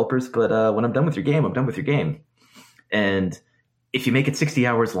 game developers, but when I'm done with your game, I'm done with your game. And if you make it 60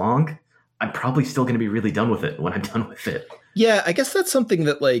 hours long, I'm probably still going to be really done with it when I'm done with it. Yeah, I guess that's something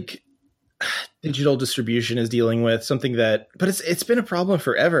that like digital distribution is dealing with, something that, but it's been a problem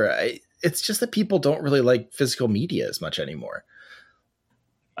forever. It's just that people don't really like physical media as much anymore.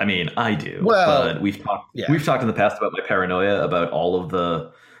 I mean, I do. Well, but we've talked in the past about my paranoia about all of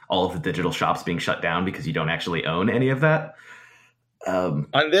the digital shops being shut down because you don't actually own any of that. On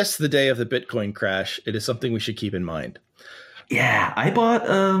this, the day of the Bitcoin crash, it is something we should keep in mind. Yeah, I bought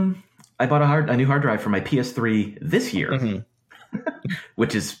a new hard drive for my PS3 this year, mm-hmm.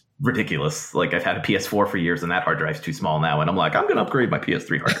 which is ridiculous. Like, I've had a PS4 for years, and that hard drive's too small now, and I'm like, I'm going to upgrade my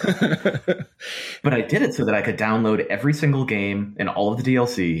PS3 hard drive. But I did it so that I could download every single game and all of the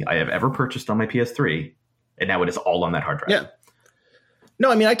DLC I have ever purchased on my PS3, and now it is all on that hard drive. Yeah.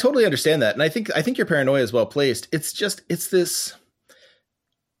 No, I mean, I totally understand that, and I think your paranoia is well placed. It's this.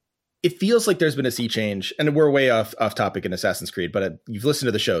 It feels like there's been a sea change, and we're way off topic in Assassin's Creed, but you've listened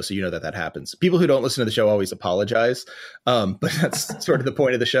to the show, so you know that happens. People who don't listen to the show always apologize, but that's sort of the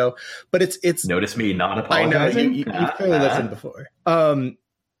point of the show. But it's notice me not apologizing. I know you've clearly listened before.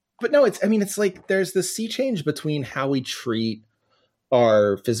 But no, it's like there's this sea change between how we treat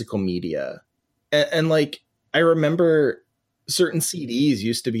our physical media, and like I remember certain CDs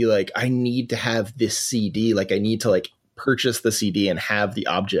used to be like, I need to have this CD, like I need to like purchase the CD and have the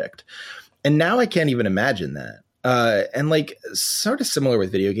object. And now I can't even imagine that. And like sort of similar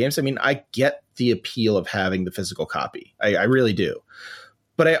with video games. I mean, I get the appeal of having the physical copy. I really do.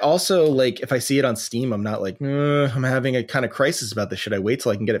 But I also like, if I see it on Steam, I'm not like, I'm having a kind of crisis about this. Should I wait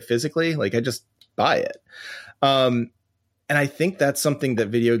till I can get it physically? Like I just buy it. And I think that's something that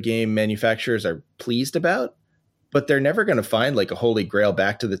video game manufacturers are pleased about, but they're never going to find like a holy grail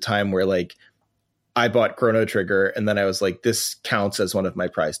back to the time where like, I bought Chrono Trigger and then I was like, this counts as one of my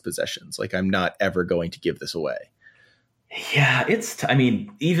prized possessions. Like I'm not ever going to give this away. Yeah, I mean,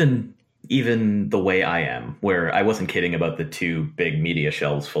 even the way I am, where I wasn't kidding about the two big media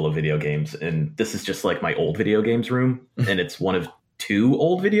shelves full of video games. And this is just like my old video games room. And it's one of two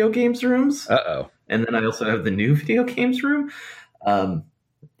old video games rooms. Uh-oh. And then I also have the new video games room.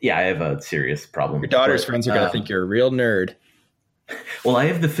 Yeah, I have a serious problem. Your daughter's friends are going to think you're a real nerd. Well, I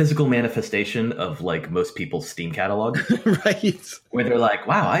have the physical manifestation of like most people's Steam catalog, right? Where they're like,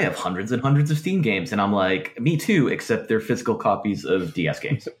 wow, I have hundreds and hundreds of Steam games. And I'm like, me too, except they're physical copies of DS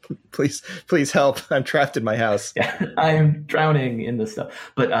games. Please help. I'm trapped in my house. Yeah, I'm drowning in this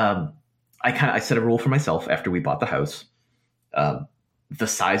stuff. But I set a rule for myself after we bought the house. The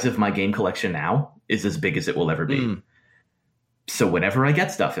size of my game collection now is as big as it will ever be. So whenever I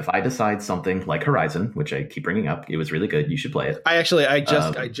get stuff, if I decide something like Horizon, which I keep bringing up, it was really good. You should play it. I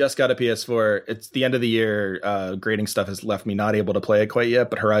just got a PS4. It's the end of the year. Grading stuff has left me not able to play it quite yet,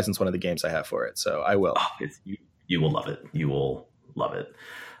 but Horizon's one of the games I have for it. So I will. Oh, you will love it. You will love it.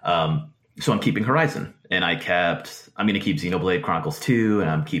 So I'm keeping Horizon, and I'm going to keep Xenoblade Chronicles 2, and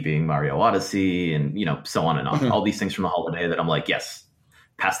I'm keeping Mario Odyssey, and so on and on. Mm-hmm. All these things from the holiday that I'm like, yes,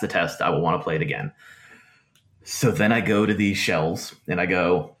 pass the test. I will want to play it again. So then I go to these shelves and I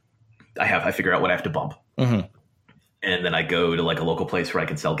figure out what I have to bump. Mm-hmm. And then I go to like a local place where I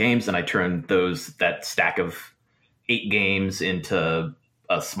can sell games, and I turn that stack of 8 games into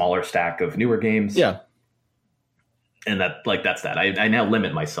a smaller stack of newer games. Yeah. And that's that. I now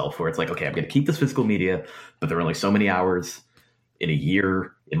limit myself where it's like, okay, I'm going to keep this physical media, but there are only so many hours in a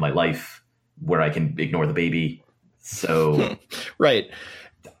year in my life where I can ignore the baby. So right.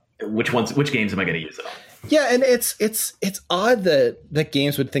 Which games am I going to use it on? Yeah, and it's odd that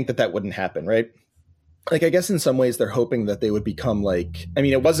games would think that wouldn't happen, right? Like, I guess in some ways they're hoping that they would become like, I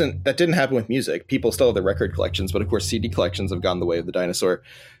mean, that didn't happen with music. People still have their record collections, but of course CD collections have gone the way of the dinosaur.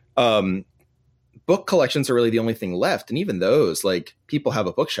 Book collections are really the only thing left. And even those, like, people have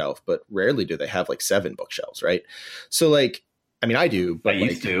a bookshelf, but rarely do they have like 7 bookshelves, right? So like, I mean, I do, but I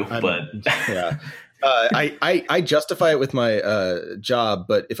used to, but yeah. I justify it with my job,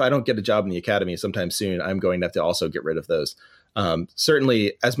 but if I don't get a job in the academy sometime soon, I'm going to have to also get rid of those.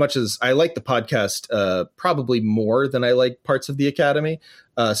 Certainly, as much as I like the podcast, probably more than I like parts of the academy.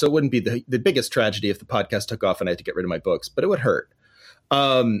 So it wouldn't be the biggest tragedy if the podcast took off and I had to get rid of my books, but it would hurt.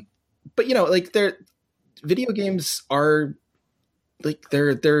 But like video games are like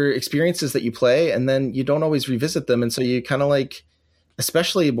they're experiences that you play and then you don't always revisit them, and so you kind of like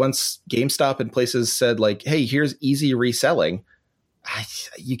especially once GameStop and places said like, hey, here's easy reselling.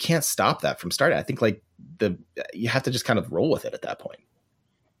 You can't stop that from starting. I think like you have to just kind of roll with it at that point.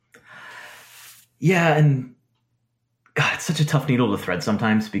 Yeah. And God, it's such a tough needle to thread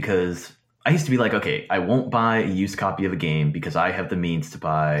sometimes, because I used to be like, okay, I won't buy a used copy of a game because I have the means to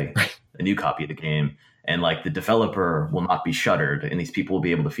buy a new copy of the game. And like the developer will not be shuttered and these people will be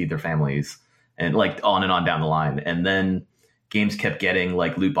able to feed their families, and like on and on down the line. And then games kept getting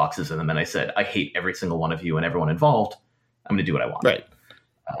like loot boxes in them. And I said, I hate every single one of you and everyone involved. I'm going to do what I want. Right.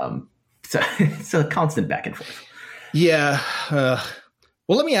 So it's a constant back and forth. Yeah.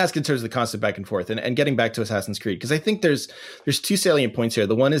 Well, let me ask in terms of the constant back and forth and getting back to Assassin's Creed, because I think there's two salient points here.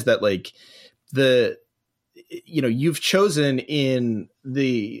 The one is that like you've chosen in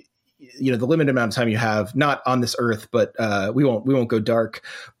the limited amount of time you have, not on this earth, but we won't go dark,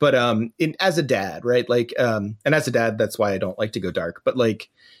 but as a dad, right? Like, and as a dad, that's why I don't like to go dark, but like,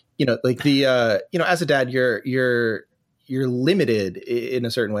 as a dad, you're limited in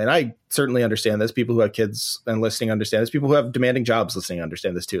a certain way. And I certainly understand this. People who have kids and listening understand this. People who have demanding jobs listening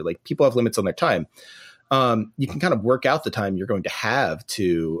understand this too. Like, people have limits on their time. You can kind of work out the time you're going to have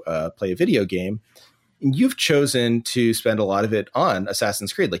to play a video game. And you've chosen to spend a lot of it on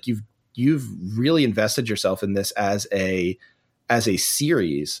Assassin's Creed. Like, you've really invested yourself in this as a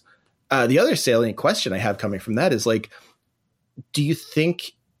series. The other salient question I have coming from that is like, do you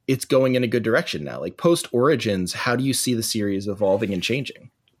think it's going in a good direction now? Like, post Origins, how do you see the series evolving and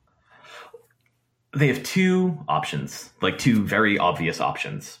changing? They have two options, like two very obvious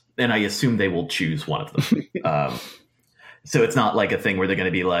options, and I assume they will choose one of them. So it's not like a thing where they're going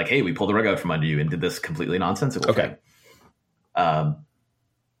to be like, hey, we pulled the rug out from under you and did this completely nonsensical thing.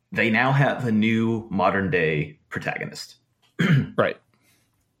 They now have a new modern day protagonist. Right.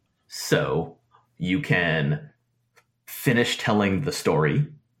 So you can finish telling the story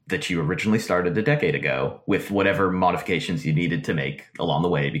that you originally started a decade ago with whatever modifications you needed to make along the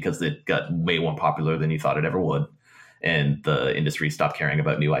way, because it got way more popular than you thought it ever would. And the industry stopped caring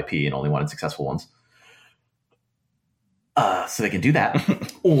about new IP and only wanted successful ones. So they can do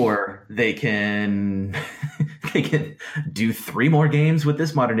that, or they can do 3 more games with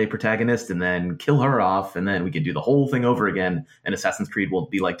this modern day protagonist and then kill her off, and then we can do the whole thing over again. And Assassin's Creed will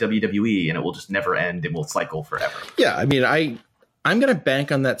be like WWE, and it will just never end and will cycle forever. Yeah, I mean, I'm going to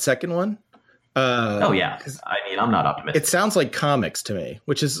bank on that second one. Oh yeah, I mean, I'm not optimistic. It sounds like comics to me,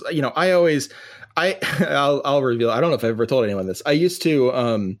 which is, I'll reveal. I don't know if I've ever told anyone this. I used to,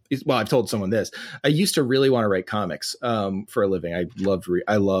 I've told someone this. I used to really want to write comics for a living.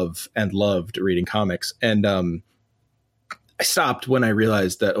 I loved reading comics, and I stopped when I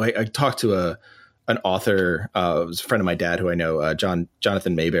realized that. I talked to an author, it was a friend of my dad who I know,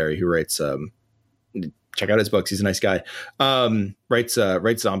 Jonathan Mayberry, who writes. Check out his books. He's a nice guy. Writes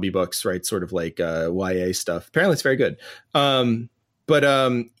zombie books, writes sort of like YA stuff. Apparently it's very good.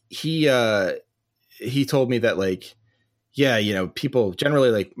 But he told me that like, yeah, people generally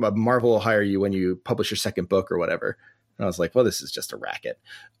like Marvel will hire you when you publish your second book or whatever. And I was like, well, this is just a racket.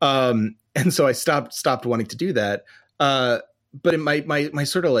 And so I stopped wanting to do that. But my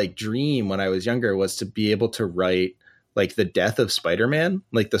sort of like dream when I was younger was to be able to write like the death of Spider-Man,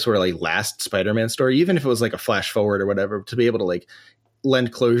 like the sort of like last Spider-Man story, even if it was like a flash forward or whatever, to be able to like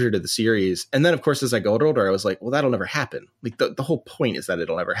lend closure to the series. And then of course, as I got older, I was like, well, that'll never happen. Like the whole point is that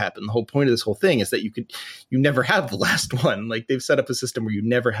it'll never happen. The whole point of this whole thing is that you never have the last one. Like, they've set up a system where you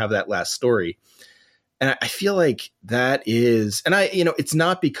never have that last story. And I feel like that is, and it's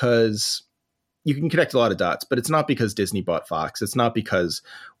not because you can connect a lot of dots, but it's not because Disney bought Fox. It's not because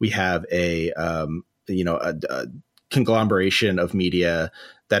we have a conglomeration of media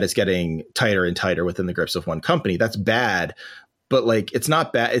that is getting tighter and tighter within the grips of one company. That's bad, but like, it's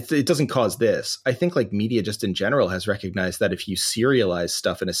not bad. It doesn't cause this. I think like media just in general has recognized that if you serialize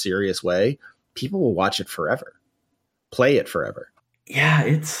stuff in a serious way, people will watch it forever, play it forever. Yeah,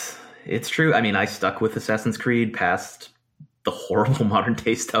 it's true. I mean, I stuck with Assassin's Creed past the horrible modern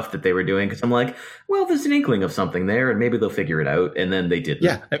day stuff that they were doing, because I'm like, well, there's an inkling of something there and maybe they'll figure it out. And then they didn't.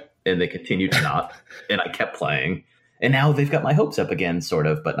 Yeah. And they continued to not. And I kept playing. And now they've got my hopes up again, sort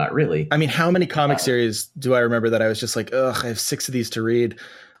of, but not really. I mean, how many comic series do I remember that I was just like, ugh, I have 6 of these to read.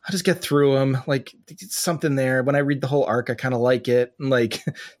 I'll just get through them. Like, something there. When I read the whole arc, I kind of like it. And like,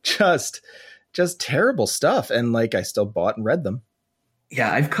 just terrible stuff. And like, I still bought and read them.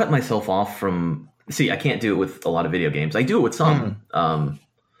 Yeah, I've cut myself off from... See, I can't do it with a lot of video games. I do it with some.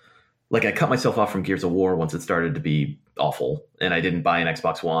 Like, I cut myself off from Gears of War once it started to be awful. And I didn't buy an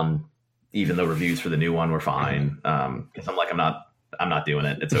Xbox One, even though reviews for the new one were fine. Because I'm like, I'm not doing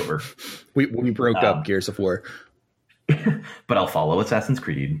it. It's over. We broke up Gears of War. but I'll follow Assassin's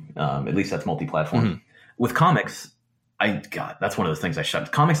Creed. At least that's multi-platform. Mm-hmm. With comics, God, that's one of those things I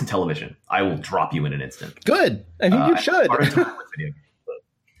shut. Comics and television, I will drop you in an instant. Good. I think you should.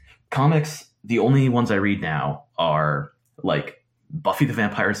 Comics, the only ones I read now are like Buffy the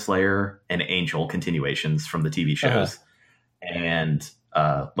Vampire Slayer and Angel continuations from the TV shows, and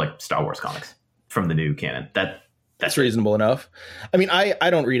like Star Wars comics from the new canon. That's reasonable enough. I mean, I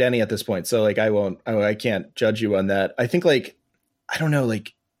don't read any at this point, so like I can't judge you on that. I think like, I don't know,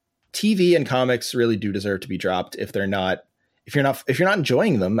 like TV and comics really do deserve to be dropped if you're not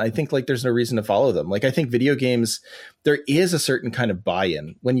enjoying them. I think like there's no reason to follow them. Like I think video games, there is a certain kind of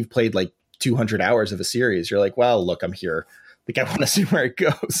buy-in when you've played like 200 hours of a series. You're like, well, look, I'm here. Like I want to see where it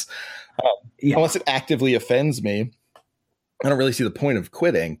goes. Unless it actively offends me, I don't really see the point of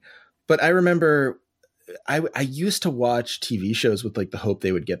quitting. But I remember I used to watch TV shows with like the hope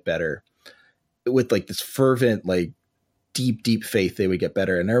they would get better, with like this fervent, like deep faith they would get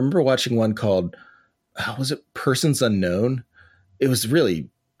better. And I remember watching one called, was it Persons Unknown? It was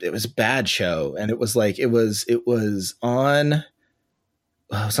a bad show. And it was on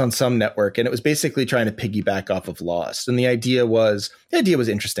some network, and it was basically trying to piggyback off of Lost. And the idea was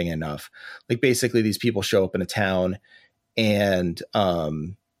interesting enough. Like basically these people show up in a town and,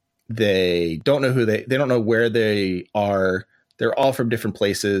 they don't know they don't know where they are. They're all from different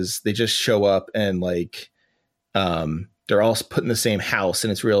places. They just show up and like, they're all put in the same house,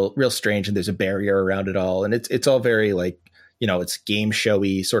 and it's real strange. And there's a barrier around it all. And it's all very like, you know, it's game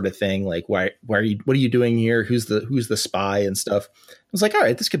showy sort of thing. Like, what are you doing here? Who's the spy and stuff? I was like, all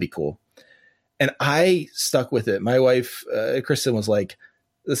right, this could be cool. And I stuck with it. My wife, Kristen, was like,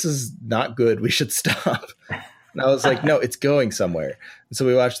 this is not good. We should stop. And I was like, no, it's going somewhere. And so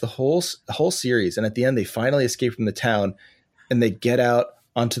we watched the whole series. And at the end, they finally escape from the town, and they get out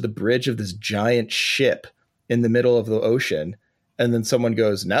onto the bridge of this giant ship in the middle of the ocean. And then someone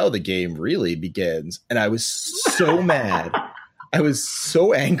goes, now the game really begins. And I was so mad. I was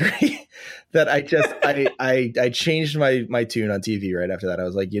so angry that I changed my tune on TV right after that. I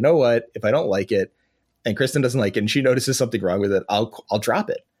was like, you know what? If I don't like it and Kristen doesn't like it and she notices something wrong with it, I'll drop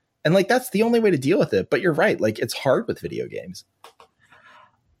it. And like, that's the only way to deal with it. But you're right. Like, it's hard with video games.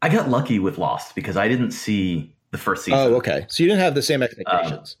 I got lucky with Lost because I didn't see the first season. Oh, okay. So you didn't have the same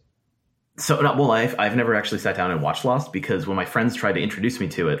expectations. I've never actually sat down and watched Lost, because when my friends tried to introduce me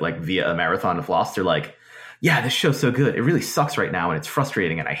to it, like via a marathon of Lost, they're like, yeah, this show's so good. It really sucks right now, and it's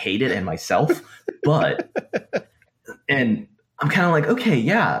frustrating, and I hate it and myself. And I'm kind of like, okay,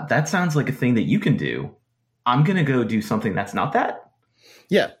 yeah, that sounds like a thing that you can do. I'm going to go do something that's not that.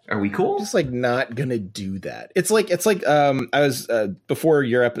 Yeah. Are we cool? Just like not gonna do that. It's like I was before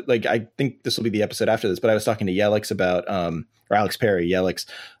your like, I think this will be the episode after this, but I was talking to Yelix about or Alex Perry, Yelix,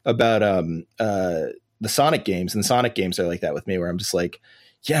 about the Sonic games, and the Sonic games are like that with me, where I'm just like,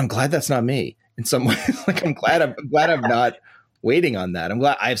 yeah, I'm glad that's not me in some ways. Like I'm glad I'm not waiting on that. I'm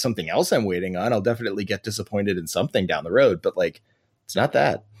glad I have something else I'm waiting on. I'll definitely get disappointed in something down the road, but like it's not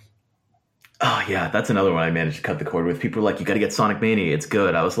that. Oh, yeah, that's another one I managed to cut the cord with. People were like, you got to get Sonic Mania. It's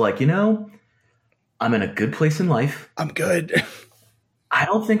good. I was like, I'm in a good place in life. I'm good. I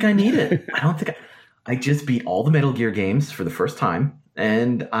don't think I need it. I just beat all the Metal Gear games for the first time,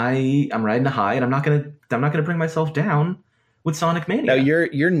 and I'm riding a high, and I'm not gonna bring myself down with Sonic Mania. Now,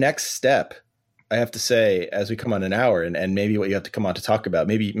 your next step, I have to say, as we come on an hour, and maybe what you have to come on to talk about,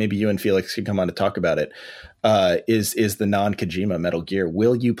 maybe you and Felix can come on to talk about it, is the non-Kojima Metal Gear.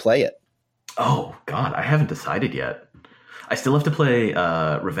 Will you play it? Oh, God, I haven't decided yet. I still have to play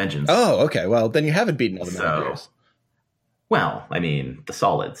Revengeance. Oh, okay. Well, then you haven't beaten all the Metal Gears. Well, I mean, the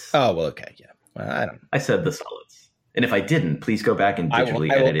solids. Oh, well, okay, yeah. Well, I said the solids. And if I didn't, please go back and digitally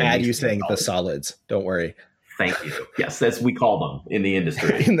edit it. I will add you saying the solids. Don't worry. Thank you. Yes, that's we call them in the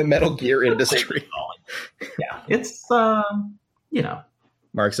industry. In the Metal Gear industry. Yeah, it's,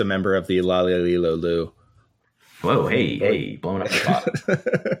 Mark's a member of the La Lilo Lu. Whoa, hey, blowing up the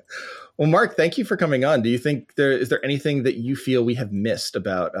spot. Well, Mark, thank you for coming on. Do you think is there anything that you feel we have missed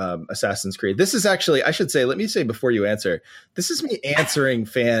about Assassin's Creed? This is actually, I should say, let me say before you answer, this is me answering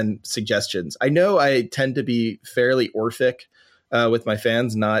fan suggestions. I know I tend to be fairly orphic with my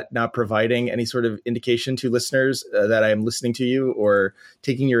fans, not providing any sort of indication to listeners that I am listening to you or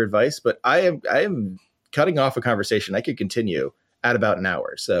taking your advice, but I am cutting off a conversation I could continue at about an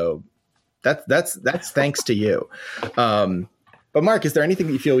hour. So that's thanks to you. But Mark, is there anything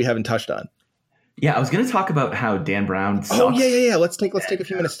that you feel we haven't touched on? Yeah, I was going to talk about how Dan Brown sucks. Oh, yeah. Let's take a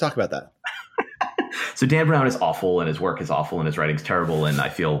few minutes to talk about that. So Dan Brown is awful, and his work is awful, and his writing's terrible, and I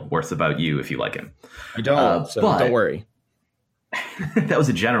feel worse about you if you like him. I don't, so don't worry. That was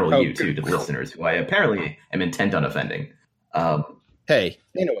a general you too to the cool. listeners, who I apparently am intent on offending. Hey,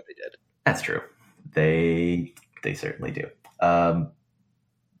 they know what they did. That's true. They certainly do.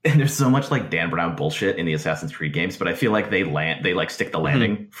 And there's so much like Dan Brown bullshit in the Assassin's Creed games, but I feel like they like stick the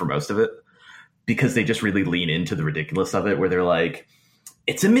landing for most of it, because they just really lean into the ridiculous of it, where they're like,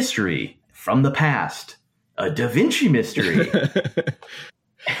 it's a mystery from the past, a Da Vinci mystery.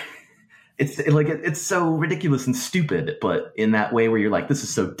 It's so ridiculous and stupid, but in that way where you're like, this is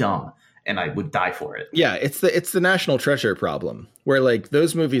so dumb, and I would die for it. Yeah, it's the National Treasure problem, where like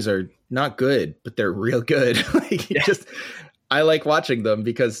those movies are not good, but they're real good. I like watching them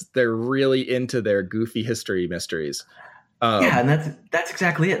because they're really into their goofy history mysteries. And that's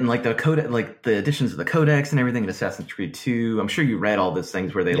exactly it. And like the additions of the Codex and everything in Assassin's Creed 2, I'm sure you read all those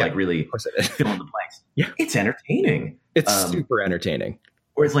things where they like really fill in the blanks. Yeah, it's entertaining. It's super entertaining.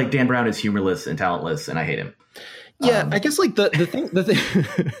 Whereas like Dan Brown is humorless and talentless, and I hate him. Yeah, I guess like the thing.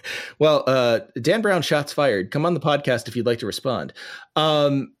 Well, Dan Brown, shots fired. Come on the podcast if you'd like to respond.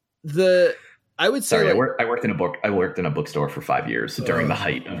 I would say, I worked in a bookstore for 5 years during the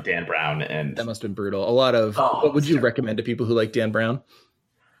height of Dan Brown, and that must have been brutal. A lot of what would you recommend to people who like Dan Brown?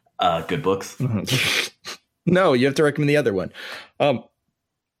 Good books. No, you have to recommend the other one.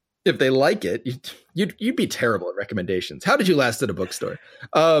 If they like it, you'd be terrible at recommendations. How did you last at a bookstore?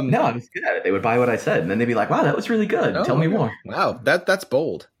 No, I was good at it. They would buy what I said, and then they'd be like, "Wow, that was really good. Tell me more." Wow, that's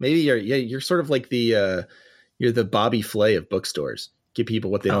bold. Maybe you're sort of like you're the Bobby Flay of bookstores. Give people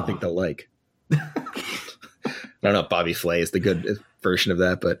what they don't think they'll like. I don't know if Bobby Flay is the good version of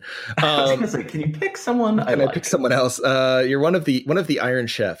that, but I was gonna say, can you pick someone? I pick someone else. You're one of the Iron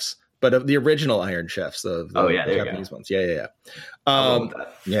Chefs, but of the original Iron Chefs of the Japanese ones. Yeah.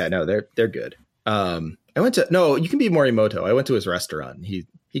 Yeah, no, they're good. You can be Morimoto. I went to his restaurant. He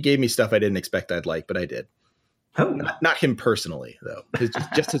gave me stuff I didn't expect I'd like, but I did. Oh, not him personally though.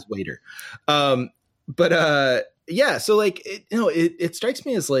 Just his waiter. So like it strikes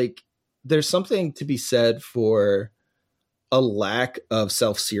me as like there's something to be said for a lack of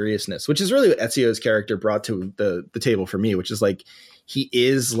self-seriousness, which is really what Ezio's character brought to the table for me, which is like he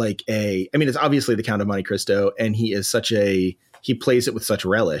is like it's obviously the Count of Monte Cristo, and he plays it with such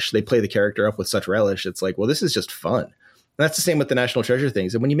relish. They play the character up with such relish. It's like, well, this is just fun. And that's the same with the National Treasure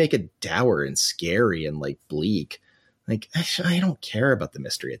things. And when you make it dour and scary and like bleak, like I don't care about the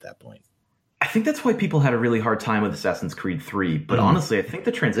mystery at that point. I think that's why people had a really hard time with Assassin's Creed 3. But honestly, I think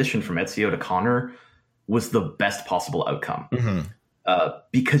the transition from Ezio to Connor was the best possible outcome.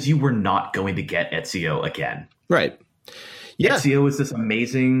 Because you were not going to get Ezio again. Right. Yeah. Ezio is this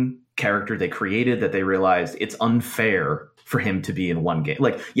amazing character they created that they realized it's unfair for him to be in one game.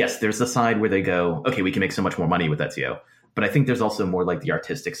 Like, yes, there's the side where they go, okay, we can make so much more money with Ezio. But I think there's also more like the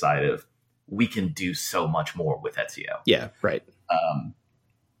artistic side of we can do so much more with Ezio. Yeah, right.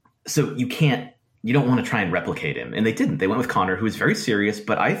 So you don't want to try and replicate him. And they didn't. They went with Connor, who was very serious,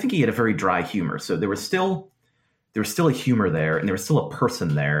 but I think he had a very dry humor. So there was still a humor there, and there was still a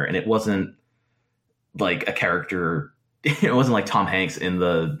person there. And it wasn't like a character. It wasn't like Tom Hanks in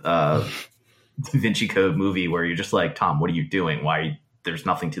the Da Vinci Code movie where you're just like, Tom, what are you doing? Why? There's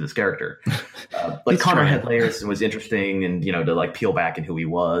nothing to this character. Like Connor had layers and was interesting, and to like peel back in who he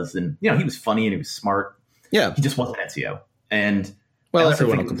was, and he was funny and he was smart. Yeah, he just wasn't Ezio. And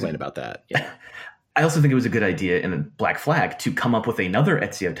everyone will complain about that. Yeah. I also think it was a good idea in Black Flag to come up with another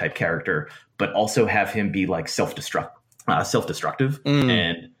Ezio type character, but also have him be like self-destructive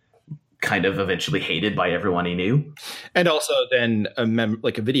and kind of eventually hated by everyone he knew. And also then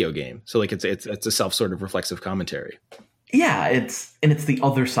like a video game. So like it's a self sort of reflexive commentary. Yeah, it's the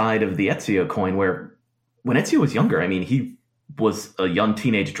other side of the Ezio coin, where when Ezio was younger, I mean, he was a young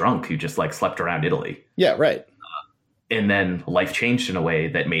teenage drunk who just like slept around Italy. Yeah, right. And then life changed in a way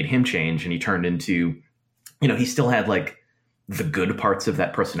that made him change, and he turned into, he still had like the good parts of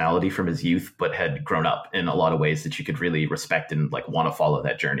that personality from his youth, but had grown up in a lot of ways that you could really respect and like want to follow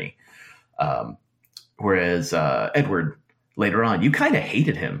that journey. Whereas Edward later on, you kind of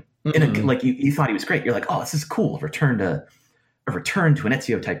hated him. Like you thought he was great. You're like, oh, this is cool. A return to an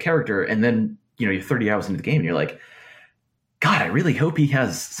Ezio type character. And then, you're 30 hours into the game and you're like, God, I really hope he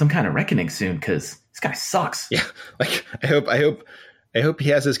has some kind of reckoning soon, because this guy sucks. Yeah. Like I hope he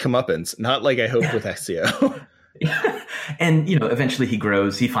has his comeuppance, not like I hope with Ezio. Yeah. And, eventually he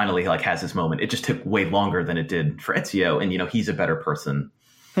grows. He finally like has his moment. It just took way longer than it did for Ezio. And, he's a better person.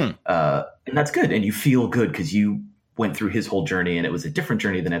 And that's good. And you feel good because you went through his whole journey, and it was a different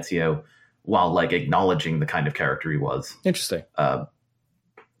journey than Ezio, while like acknowledging the kind of character he was. Interesting.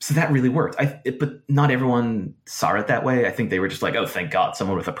 So that really worked. But not everyone saw it that way. I think they were just like, oh, thank God,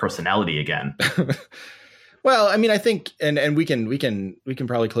 someone with a personality again. Well, I mean, I think, and we can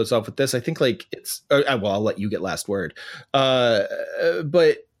probably close off with this. I think like it's, well, I'll let you get last word.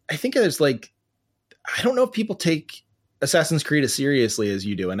 But I think there's like, I don't know if people take Assassin's Creed as seriously as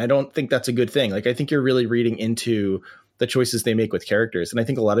you do. And I don't think that's a good thing. Like, I think you're really reading into the choices they make with characters. And I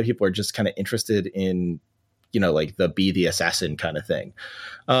think a lot of people are just kind of interested in, like the be the assassin kind of thing,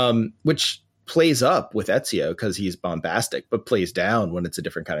 which plays up with Ezio because he's bombastic, but plays down when it's a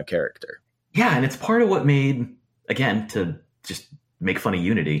different kind of character. Yeah, and it's part of what made, again, to just make fun of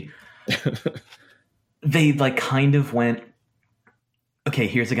Unity, they like kind of went, okay,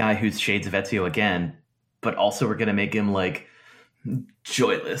 here's a guy who's shades of Ezio again, but also we're going to make him like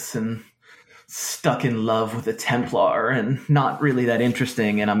joyless and stuck in love with a Templar and not really that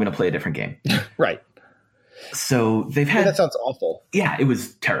interesting, and I'm going to play a different game. Right. So they've had... that sounds awful. Yeah, it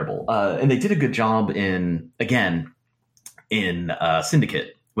was terrible. And they did a good job in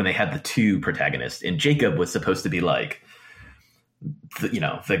Syndicate, when they had the two protagonists, and Jacob was supposed to be like,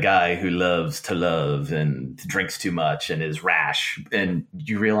 the guy who loves to love and drinks too much and is rash. And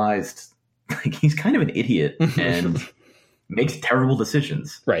you realized like he's kind of an idiot and makes terrible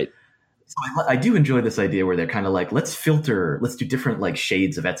decisions. Right. So I do enjoy this idea where they're kind of like, let's do different like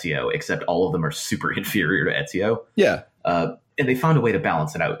shades of Ezio, except all of them are super inferior to Ezio. Yeah. And they found a way to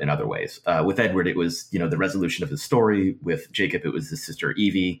balance it out in other ways. With Edward, it was, the resolution of his story. With Jacob, it was his sister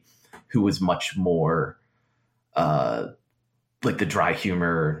Evie, who was much more like the dry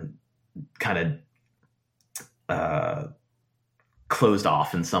humor, kind of closed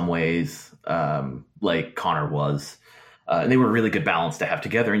off in some ways, like Connor was. And they were a really good balance to have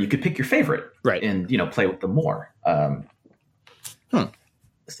together. And you could pick your favorite, right? And play with them more.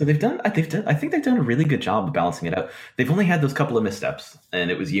 So I think they've done a really good job of balancing it out. They've only had those couple of missteps, and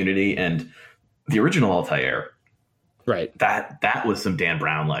it was Unity and the original Altair. Right. That was some Dan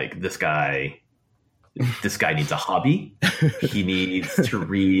Brown, like this guy needs a hobby. He needs to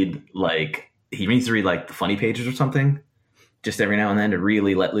read like the funny pages or something, just every now and then to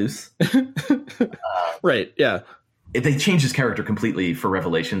really let loose. Right. Yeah. They changed his character completely for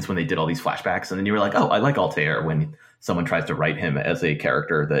Revelations when they did all these flashbacks, and then you were like, oh, I like Altair when someone tries to write him as a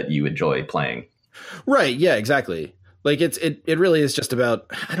character that you enjoy playing. Right. Yeah, exactly. Like it really is just about,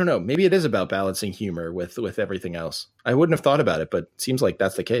 I don't know, maybe it is about balancing humor with everything else. I wouldn't have thought about it, but it seems like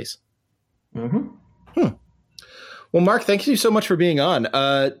that's the case. Mm-hmm. Well, Mark, thank you so much for being on.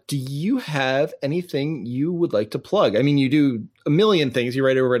 Do you have anything you would like to plug? I mean, you do a million things. You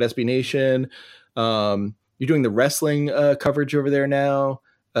write over at SB Nation. You're doing the wrestling coverage over there now.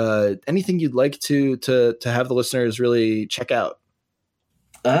 Anything you'd like to have the listeners really check out?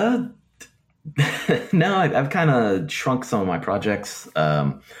 No, I've kind of shrunk some of my projects.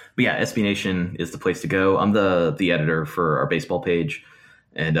 But yeah, SB Nation is the place to go. I'm the editor for our baseball page.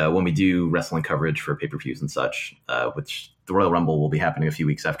 And when we do wrestling coverage for pay-per-views and such, which the Royal Rumble will be happening a few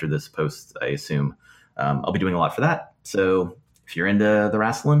weeks after this post, I assume, I'll be doing a lot for that. So if you're into the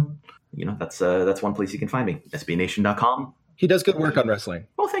wrestling, that's one place you can find me, sbnation.com. He does good work on wrestling.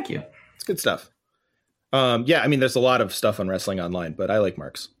 Well, thank you. It's good stuff. Yeah, I mean, there's a lot of stuff on wrestling online, but I like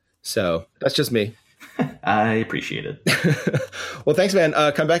Mark's. So that's just me. I appreciate it. Well, thanks, man.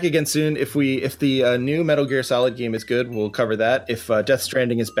 Come back again soon. If the new Metal Gear Solid game is good, we'll cover that. If Death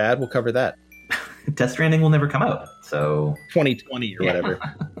Stranding is bad, we'll cover that. Death Stranding will never come out, so 2020 or whatever.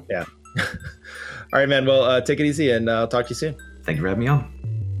 Yeah. All right, man. Well, take it easy, and I'll talk to you soon. Thank you for having me on.